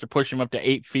platforms to push him up to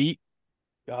 8 feet.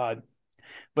 God.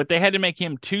 But they had to make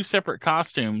him two separate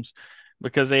costumes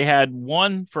because they had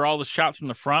one for all the shots from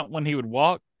the front when he would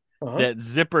walk Uh-huh. that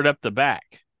zippered up the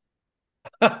back.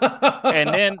 And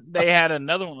then they had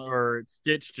another one, or it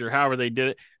stitched, or however they did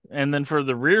it. And then for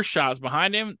the rear shots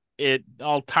behind him, it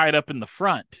all tied up in the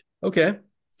front. Okay.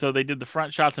 So they did the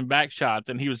front shots and back shots,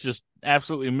 and he was just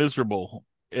absolutely miserable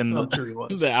in I'm sure he the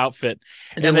was. outfit.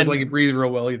 It And didn't look like then he breathed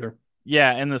real well either.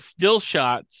 yeah, and the still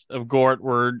shots of Gort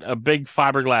were a big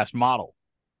fiberglass model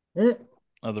Mm.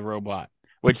 of the robot,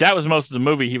 which that was most of the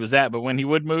movie he was at. But when he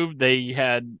would move, they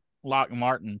had Lock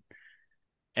Martin,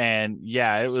 and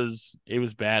yeah, it was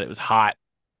bad. It was hot.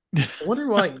 I wonder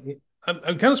why. I'm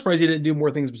kind of surprised he didn't do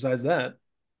more things besides that.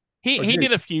 he Or he did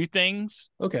did a he? few things,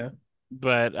 Okay. I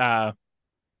but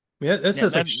mean, that yeah,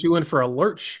 says like that shoe in for a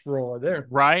lurch roll right there.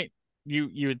 right.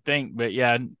 You would think, but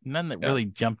yeah, none that Yeah. really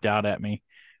jumped out at me.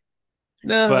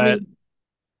 Nah, I But mean,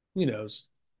 who knows?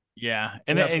 yeah, At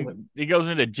and that then point. it goes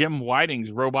into Jim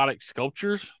Whiting's robotic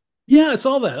sculptures. Yeah, I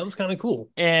saw that. That was kind of cool.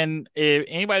 And if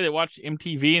anybody that watched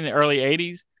MTV in the early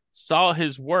 80s saw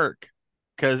his work,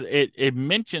 because it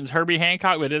mentions Herbie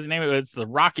Hancock, but it doesn't name it. It's the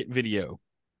Rocket video,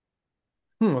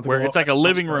 I'll have to where go it's like a watch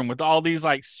living that. room with all these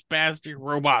like spastic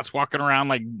robots walking around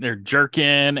like they're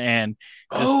jerking and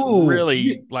just Oh,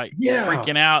 really like yeah.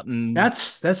 freaking out. And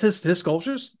That's his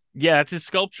sculptures. yeah, it's his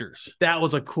sculptures. That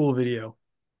was a cool video.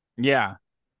 Yeah.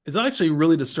 It's actually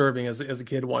really disturbing as a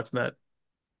kid watching that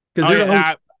because Oh, they're yeah.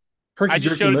 always I herky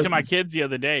just jerky showed it to my motions. kids the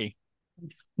other day.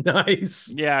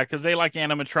 Nice. Yeah, because they like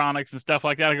animatronics and stuff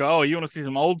like that. I go, oh, you want to see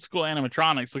some old school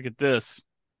animatronics? Look at this.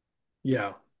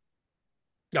 Yeah.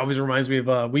 It always reminds me of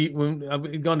when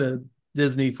I've gone to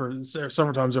Disney for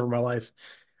several times over my life.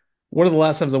 One of the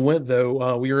last times I went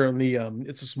though, we were on the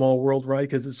It's a Small World ride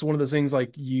because it's one of those things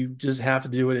like you just have to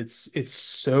do it. It's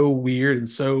so weird and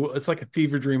so it's like a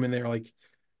fever dream in there. Like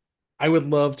I would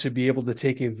love to be able to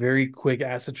take a very quick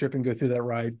acid trip and go through that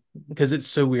ride because it's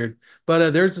so weird.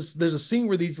 But there's a scene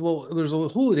where there's a little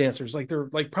hula dancers like they're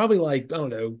like probably like I don't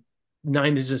know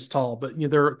 9 inches tall, but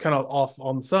they're kind of off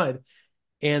on the side.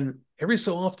 And every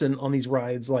so often on these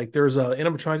rides, like there's a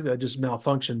animatronic that just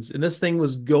malfunctions, and this thing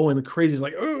was going crazy. It's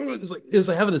like oh, it was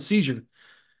like having a seizure,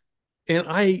 and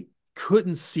I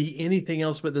couldn't see anything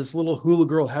else but this little hula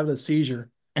girl having a seizure.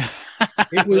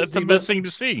 It was That's the the best most thing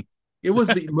to see. it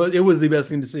was the best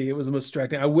thing to see. It was the most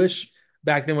distracting. I wish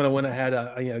back then when I went, I had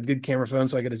a good camera phone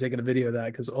so I could have taken a video of that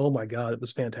because oh my god, it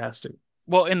was fantastic.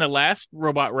 Well, in the last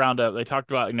robot roundup, they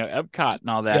talked about Epcot and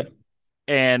all that, Yep.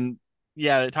 and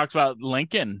yeah, it talks about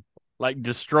Lincoln like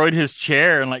destroyed his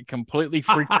chair and like completely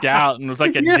freaked out and was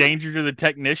like a Yeah. danger to the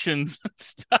technicians.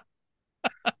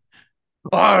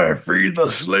 I feed the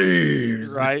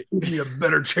slaves. Right? Give me a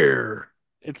better chair.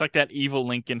 It's like that evil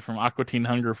Lincoln from Aqua Teen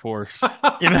Hunger Force.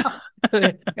 You know?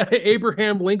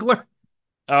 Abraham Linkler,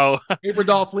 Oh,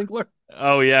 Abradolph Linkler.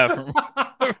 oh yeah, from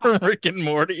from Rick and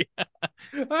Morty.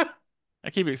 I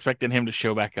keep expecting him to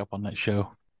show back up on that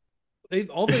show.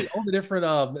 All the different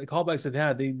callbacks they've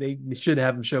had, they should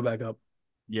have him show back up.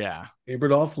 Yeah.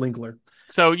 Abradolph Linkler.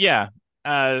 So yeah,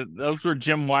 those were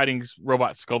Jim Whiting's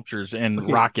robot sculptures in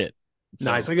Okay, Rocket.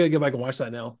 nice. So I gotta go back and watch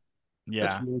that now.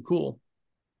 That's yeah, really cool.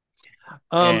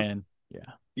 Um, and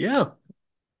yeah. yeah.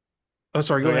 Oh,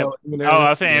 sorry. So Go we ahead. have. You Oh, I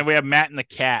was know, saying we have Matt and the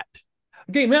cat.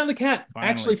 okay, Matt and the Cat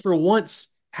actually, Finally, for once,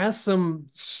 has some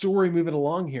story moving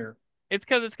along here. it's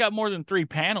because it's got more than three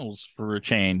panels for a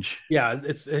change. Yeah,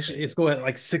 it's going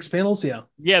like 6 panels. Yeah,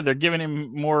 Yeah, they're giving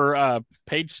him more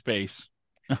page space.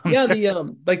 yeah.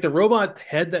 The like the robot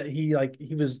head that he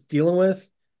was dealing with,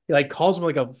 he like calls him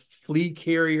like a flea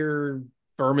carrier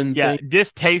vermin Yeah, thing.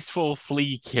 distasteful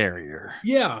flea carrier.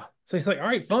 Yeah, so he's like, all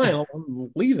right, fine,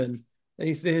 I'm leaving. And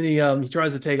he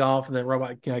tries to take off, and then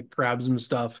robot grabs him and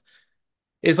stuff.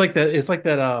 It's like that.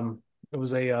 It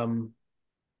was a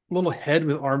little head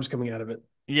with arms coming out of it.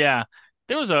 Yeah.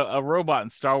 There was a robot in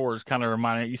Star Wars kind of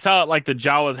reminded you saw it like the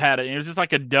Jawas had it, and it was just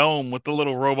like a dome with the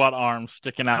little robot arms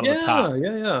sticking out of the top.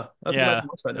 Yeah, yeah, yeah. I think I Yeah, can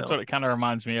watch that that's now. what it kind of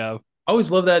reminds me of. I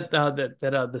always love that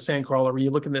the sand crawler where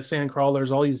you look in the sand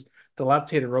crawlers, all these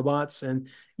dilapidated robots, and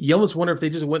you almost wonder if they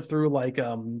just went through like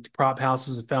prop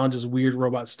houses and found just weird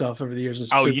robot stuff over the years and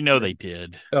Oh, put it you in know there. they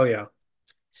did. Oh yeah,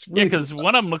 it's Yeah, really cool because stuff.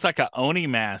 one of them looks like a Oni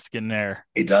mask in there.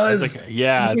 It It's like, does.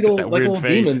 yeah, It's it's got that like a weird little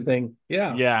face. demon thing.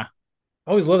 Yeah, Yeah,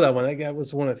 I always love that one. That guy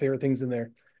was one of my favorite things in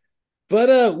there.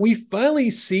 But we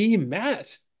finally see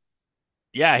Matt.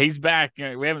 yeah, he's back.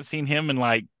 We haven't seen him in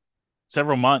like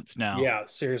several months now. Yeah,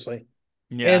 seriously.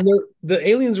 Yeah, And the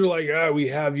aliens are like, ah, we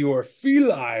have your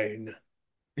feline.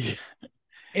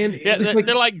 And yeah, it's they're like,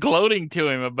 like gloating to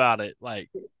him about it. Like,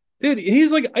 dude,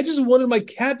 he's like, I just wanted my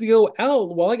cat to go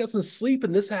out while I got some sleep,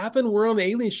 and this happened. We're on the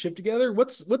alien ship together.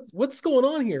 What's going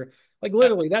on here? Like uh,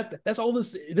 literally, that's all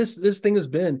this thing has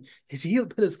been. Is he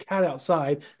put his cat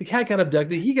outside? The cat got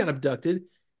abducted. He got abducted,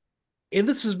 and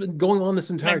this has been going on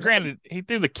this now entire time. granted, he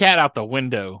threw the cat out the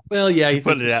window Well, yeah, to you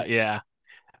put think, it out. Yeah,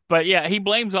 but yeah, he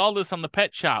blames all this on the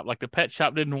pet shop. Like the pet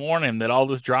shop didn't warn him that all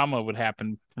this drama would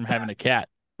happen from having a cat.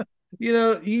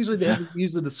 usually they have to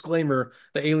use a disclaimer: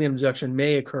 the alien abduction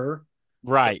may occur. So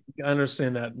Right. I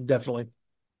understand that definitely.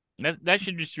 That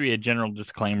should just be a general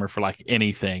disclaimer for like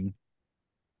anything.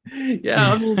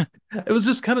 Yeah, I mean, it was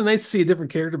just kind of nice to see a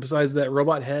different character besides that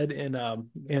robot head and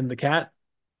the cat.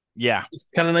 Yeah, It's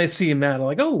kind of nice seeing Matt.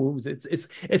 Like, oh,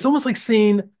 it's almost like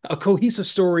seeing a cohesive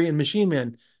story in Machine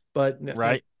Man, but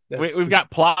right. that's We've got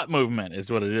plot movement, is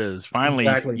what it is. Finally,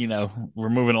 exactly. we're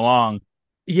moving along.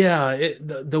 Yeah,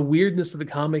 the weirdness of the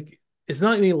comic is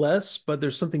not any less, but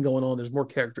there's something going on. There's more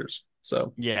characters,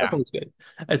 so that's Yeah. always good.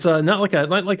 It's not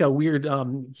like a weird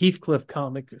Heathcliff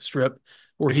comic strip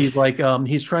where he's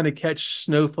trying to catch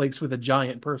snowflakes with a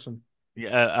giant person.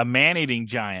 A man-eating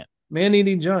giant.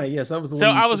 Man-eating giant. Yes, that was the So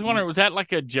one I was you. wondering, was that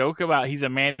like a joke about he's a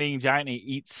man-eating giant and he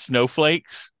eats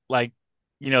snowflakes? Like,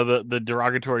 the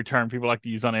derogatory term people like to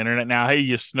use on the internet now. Hey,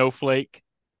 you snowflake.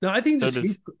 No, I think So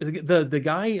this does the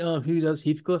guy who does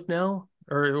Heathcliff now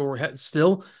or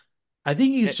still, I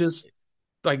think he's it, just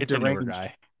like it's a newer deranged.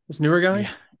 guy. This newer guy.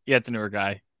 Yeah. Yeah, it's a newer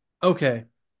guy. Okay,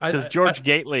 Because I George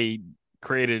Gately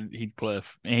created Heathcliff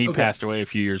and he okay, passed away a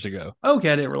few years ago.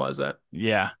 okay. I didn't realize that.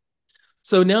 Yeah.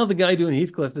 So now the guy doing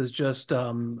Heathcliff is just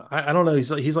I don't know.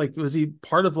 He's like was he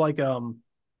part of like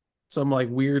some like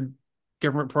weird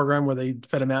government program where they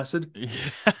fed him acid?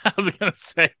 I was gonna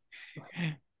say,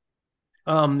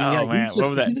 Yeah, oh man, what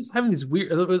was that? he's just having these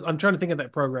weird. I'm trying to think of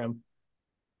that program.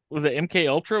 Was it MK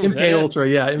Ultra? Was that MK it? Ultra,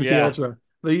 yeah, MK Yeah. Ultra.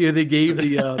 They gave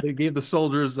the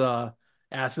soldiers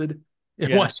acid. and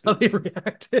Yeah. watch how they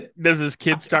reacted. Does his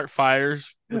kid start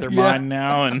fires with their Yeah. mind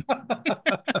now, and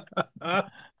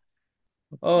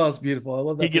Oh, it's beautiful. I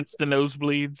love he that thing. gets the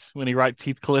nosebleeds when he writes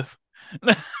Heathcliff?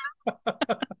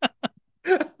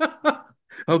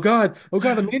 Oh God. Oh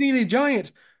God, the man-eating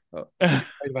giant. I can't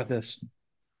write about this.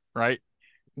 Right?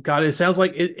 God, it sounds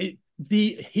like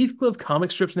the Heathcliff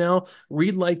comic strips now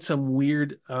read like some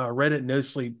weird Reddit no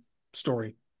sleep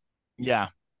story. Yeah.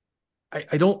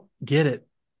 I don't get it.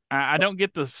 I don't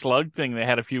get the slug thing they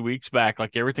had a few weeks back.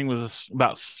 Like everything was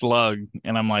about slug,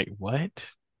 and I'm like, what?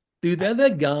 Dude,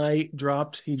 that guy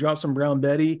he dropped some Brown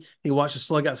Betty. He watched a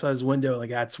slug outside his window. Like,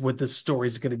 that's what this story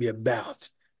is going to be about.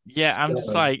 Yeah, I'm just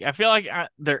like, Slugs. I feel like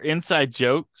they're inside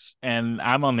jokes, and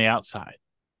I'm on the outside.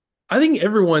 I think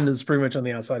everyone is pretty much on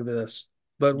the outside of this,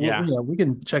 but Yeah, we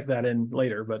can check that in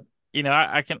later. But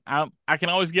I can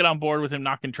always get on board with him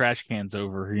knocking trash cans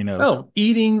over. oh,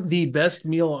 eating the best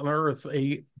meal on earth,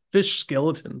 a fish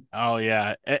skeleton. Oh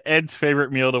yeah, Ed's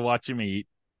favorite meal to watch him eat.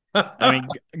 I mean,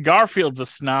 Garfield's a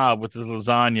snob with his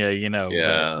lasagna,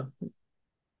 but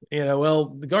Yeah. Well,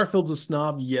 the Garfield's a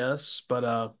snob, yes,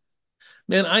 but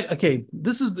man,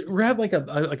 this is we're having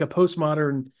like a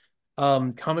postmodern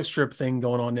comic strip thing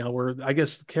going on now where I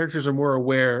guess the characters are more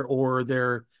aware or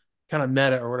they're kind of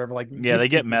meta or whatever. Like yeah, they Heathcliff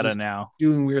get is meta just now.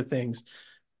 doing weird things.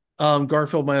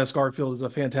 Garfield minus Garfield is a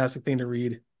fantastic thing to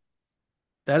read.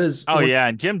 That is Oh one. yeah,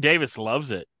 and Jim Davis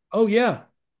loves it. Oh yeah,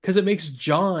 because it makes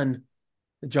John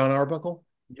Arbuckle.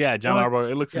 Yeah, John John, Arbo,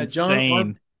 it looks yeah, John Ar.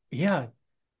 insane. Yeah,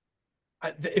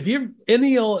 if you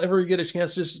any y'all ever get a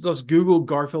chance, just Google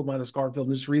Garfield minus Garfield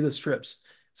and just read the strips.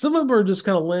 Some of them are just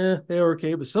kind of they're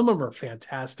okay, but some of them are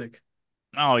fantastic.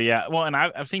 Oh yeah, well, and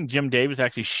I've seen Jim Davis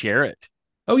actually share it.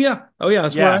 Oh yeah,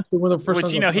 that's where Yeah, actually one of the first which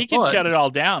times I he could saw it. shut it all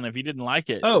down if he didn't like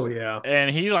it. Oh yeah,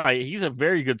 And he's a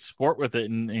very good sport with it,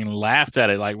 and laughs at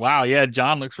it like, wow, yeah,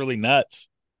 John looks really nuts.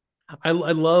 I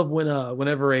love when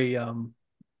whenever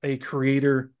a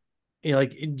creator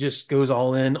like it just goes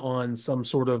all in on some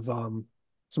sort of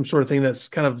thing that's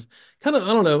kind of I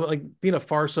don't know, like being a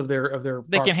farce of their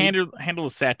They can property. handle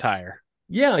the satire.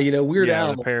 Yeah, Weird Yeah,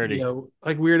 or the Al, parody.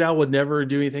 like Weird Al would never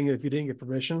do anything if you didn't get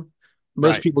permission.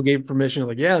 Most Right. people gave permission,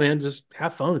 like, yeah, man, just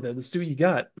have fun with it. Let's do what you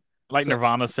got. Like So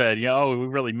Nirvana said, oh, we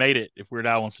really made it if Weird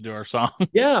Al wants to do our song.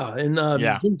 yeah, and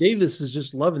Yeah, Jim Davis is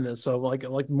just loving this. So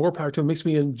like more power to him. Makes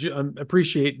me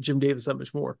appreciate Jim Davis that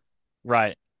much more.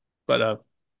 right. But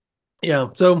yeah,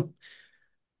 so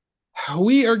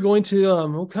we are going to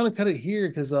we'll kind of cut it here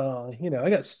because I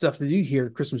got stuff to do here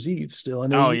Christmas Eve still. I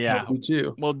know Oh you yeah. probably do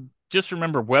too. Well, just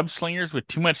remember web slingers with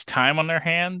too much time on their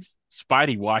hands,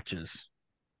 Spidey watches.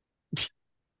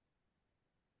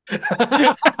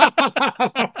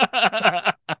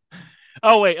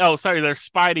 Oh wait, oh sorry, they're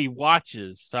Spidey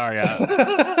watches. Sorry,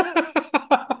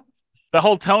 the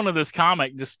whole tone of this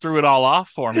comic just threw it all off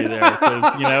for me there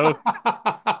because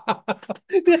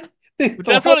but The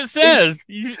that's last what it thing says.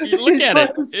 You look it at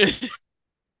it. does.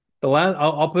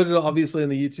 I'll put it obviously in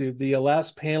the YouTube. The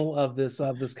last panel of this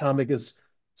comic is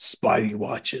Spidey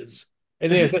watches,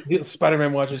 and then it's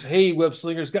Spider-Man watches. Hey, web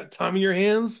slingers, got time in your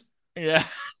hands? Yeah,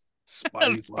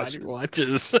 Spidey Spidey watches.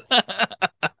 watches.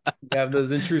 You have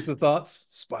those intrusive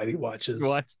thoughts? Spidey watches.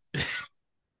 Watch.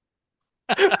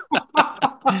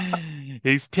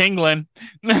 He's tingling.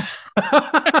 That's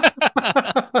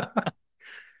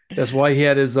why he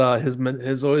had his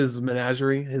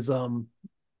menagerie. His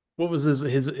what was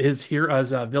his hero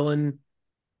as a villain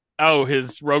Oh,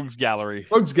 his rogues gallery.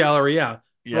 rogues gallery? Yeah,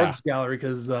 Yeah, rogues gallery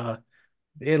because they had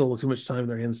a little too much time in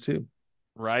their hands too.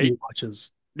 He right.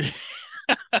 watches.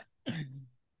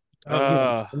 Oh,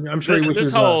 Uh, I'm sure he this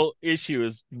wishes. whole issue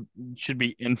is should be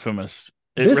infamous.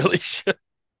 It This, really should.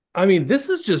 I mean, this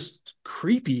is just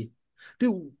creepy,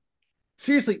 dude.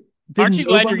 Seriously, did Aren't you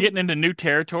glad you're nobody? getting into new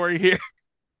territory here?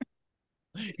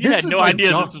 You This had is no like idea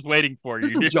this jaw. was waiting for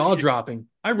This you, is did jaw you? dropping.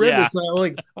 I read Yeah, this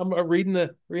and I'm reading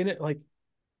it like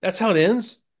that's how it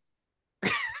ends.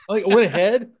 Like it went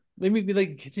ahead. Maybe be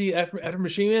like continue after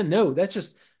Machine Man. No, that's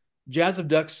just Jazz of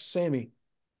Ducks Sammy.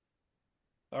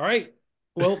 All right.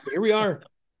 Well, here we are.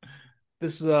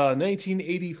 This is a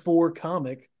 1984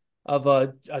 comic of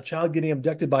a child getting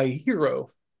abducted by a hero,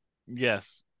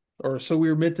 yes, or so we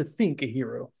were meant to think a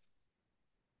hero.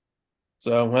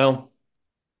 So, well,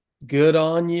 good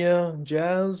on you,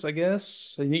 Jazz, I guess.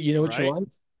 So you know what you right. like.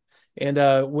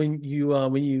 And when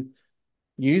you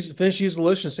finish using the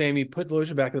lotion, Sam, you put the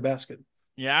lotion back in the basket.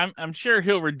 Yeah, I'm sure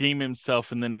he'll redeem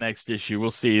himself in the next issue.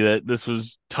 We'll see that this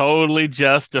was totally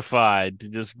justified to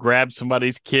just grab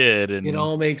somebody's kid It and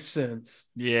all makes sense.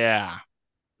 yeah,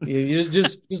 You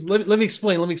just let me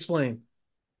explain. Let me explain.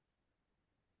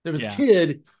 There was a yeah,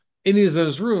 kid in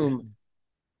his room.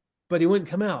 but he wouldn't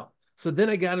come out. So then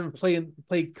I got him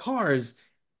play cars,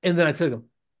 and then I took him.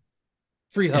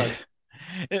 Free hug.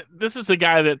 This is the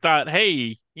guy that thought,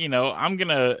 hey, I'm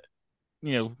gonna,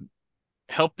 you know,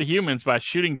 help the humans by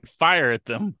shooting fire at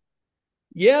them.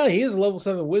 Yeah, he is a level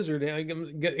 7 wizard. I guess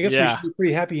we should Yeah. be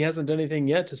pretty happy he hasn't done anything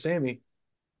yet to Sammy.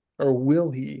 Or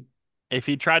will he? If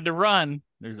he tried to run,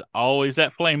 there's always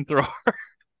that flamethrower.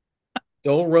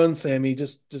 Don't run, Sammy.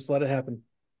 Just let it happen.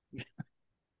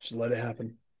 Just let it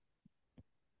happen.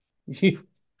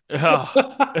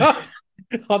 Oh,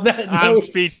 On that I'm note,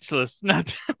 speechless.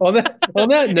 Not on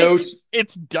that note,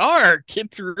 it's dark.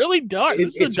 It's really dark.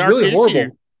 This is a it's dark really issue.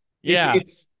 horrible. Yeah.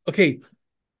 It's okay.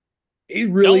 It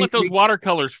Don't really let those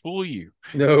watercolors fool you.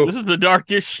 This no. is the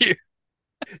dark issue.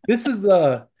 This is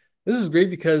this is great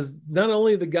because not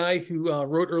only the guy who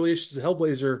wrote early issues of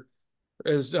Hellblazer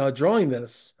is drawing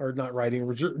this, or not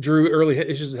writing, drew early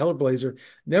issues of Hellblazer.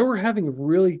 Now we're having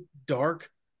really dark,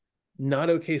 not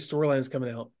okay storylines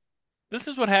coming out. This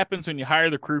is what happens when you hire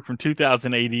the crew from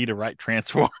 2000 AD to write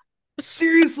Transform.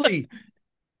 Seriously,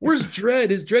 where's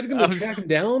Dredd? Is Dredd going to track him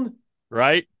down?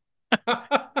 Right?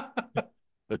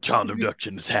 The child He's gonna-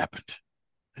 abduction has happened.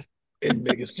 in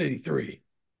Mega City 3.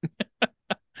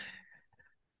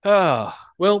 Oh,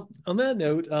 Well, on that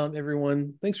note,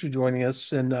 everyone, thanks for joining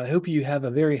us, and I hope you have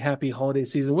a very happy holiday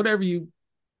season, whatever you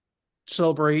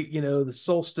celebrate. The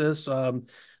solstice, the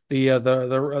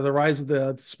rise of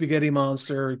the spaghetti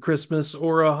monster, Christmas,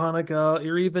 or Hanukkah,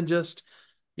 or even just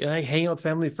hang out with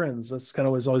family and friends. That's kind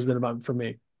of what it's always been about for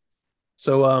me.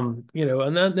 So, on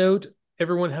that note,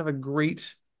 everyone have a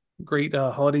great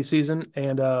holiday season,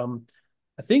 and I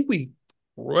think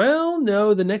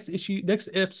no, the next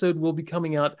episode will be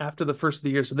coming out after the first of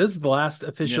the year. So this is the last yes.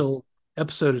 official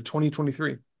episode of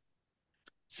 2023.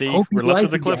 See, Hope you we're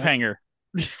left with like a it, guys. cliffhanger,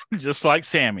 just like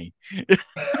Sammy.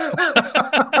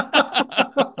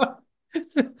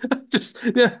 Just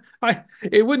yeah,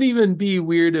 it wouldn't even be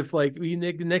weird if like the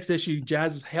next issue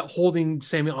Jazz is holding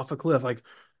Sammy off a cliff, like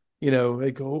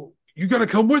they go, "You gotta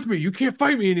come with me. You can't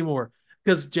fight me anymore,"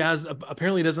 because Jazz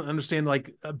apparently doesn't understand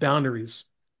like boundaries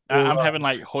or I'm having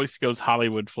like Hoist Goes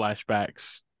Hollywood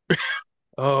flashbacks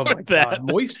oh with my God, that.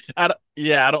 moist. I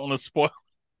don't want to spoil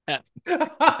that.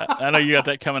 I know you got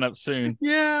that coming up soon.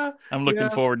 Yeah, I'm looking yeah.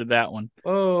 forward to that one.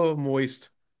 Oh,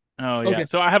 moist. Oh yeah. Okay.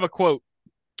 So I have a quote.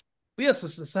 Yes,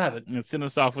 let's have it. Let's send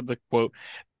us off with the quote.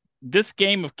 This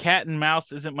game of cat and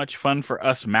mouse isn't much fun for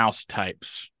us mouse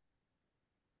types.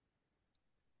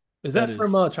 Is That that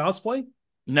from is Child's Play?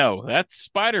 no, that's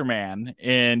Spider-Man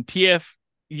in TF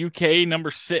UK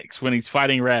number 6 when he's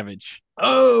fighting Ravage.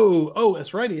 Oh,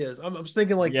 that's right. He is. I was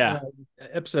thinking like Yeah.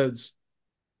 episodes.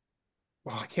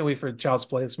 Oh, I can't wait for Child's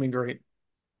Play. It's gonna be great.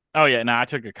 Oh yeah. No, I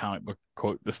took a comic book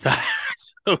quote this time.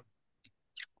 So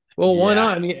Well, why yeah.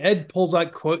 not? I mean, Ed pulls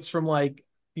out quotes from like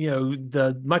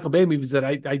the Michael Bay movies that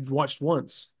I watched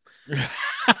once.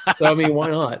 So I mean, why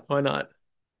not? Why not?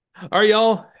 All right,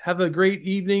 y'all. Have a great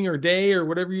evening or day or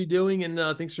whatever you're doing, and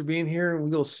thanks for being here. And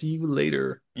we'll see you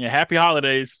later. Yeah. Happy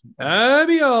holidays.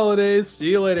 Happy holidays. See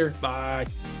you later. Bye.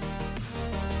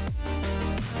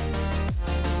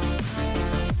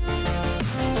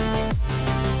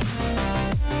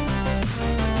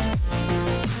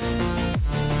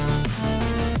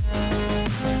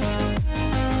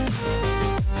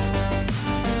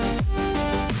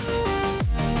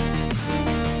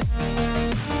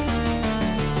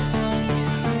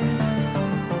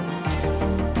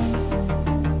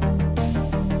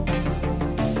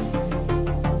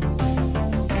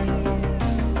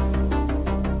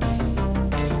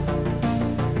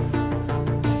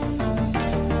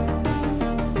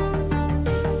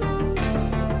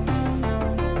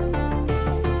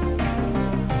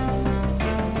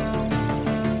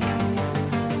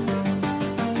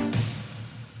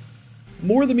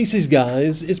 More of the Mises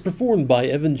Guys is performed by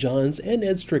Evan Johns and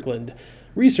Ed Strickland.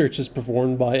 Research is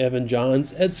performed by Evan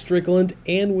Johns, Ed Strickland,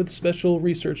 and with special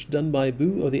research done by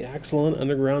Boo of the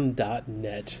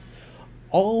AxelonUnderground.net.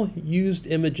 All used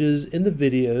images in the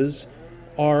videos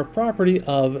are property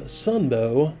of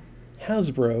Sunbow,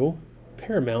 Hasbro,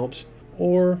 Paramount,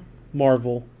 or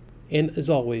Marvel. And as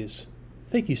always,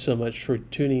 thank you so much for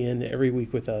tuning in every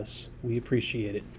week with us. We appreciate it.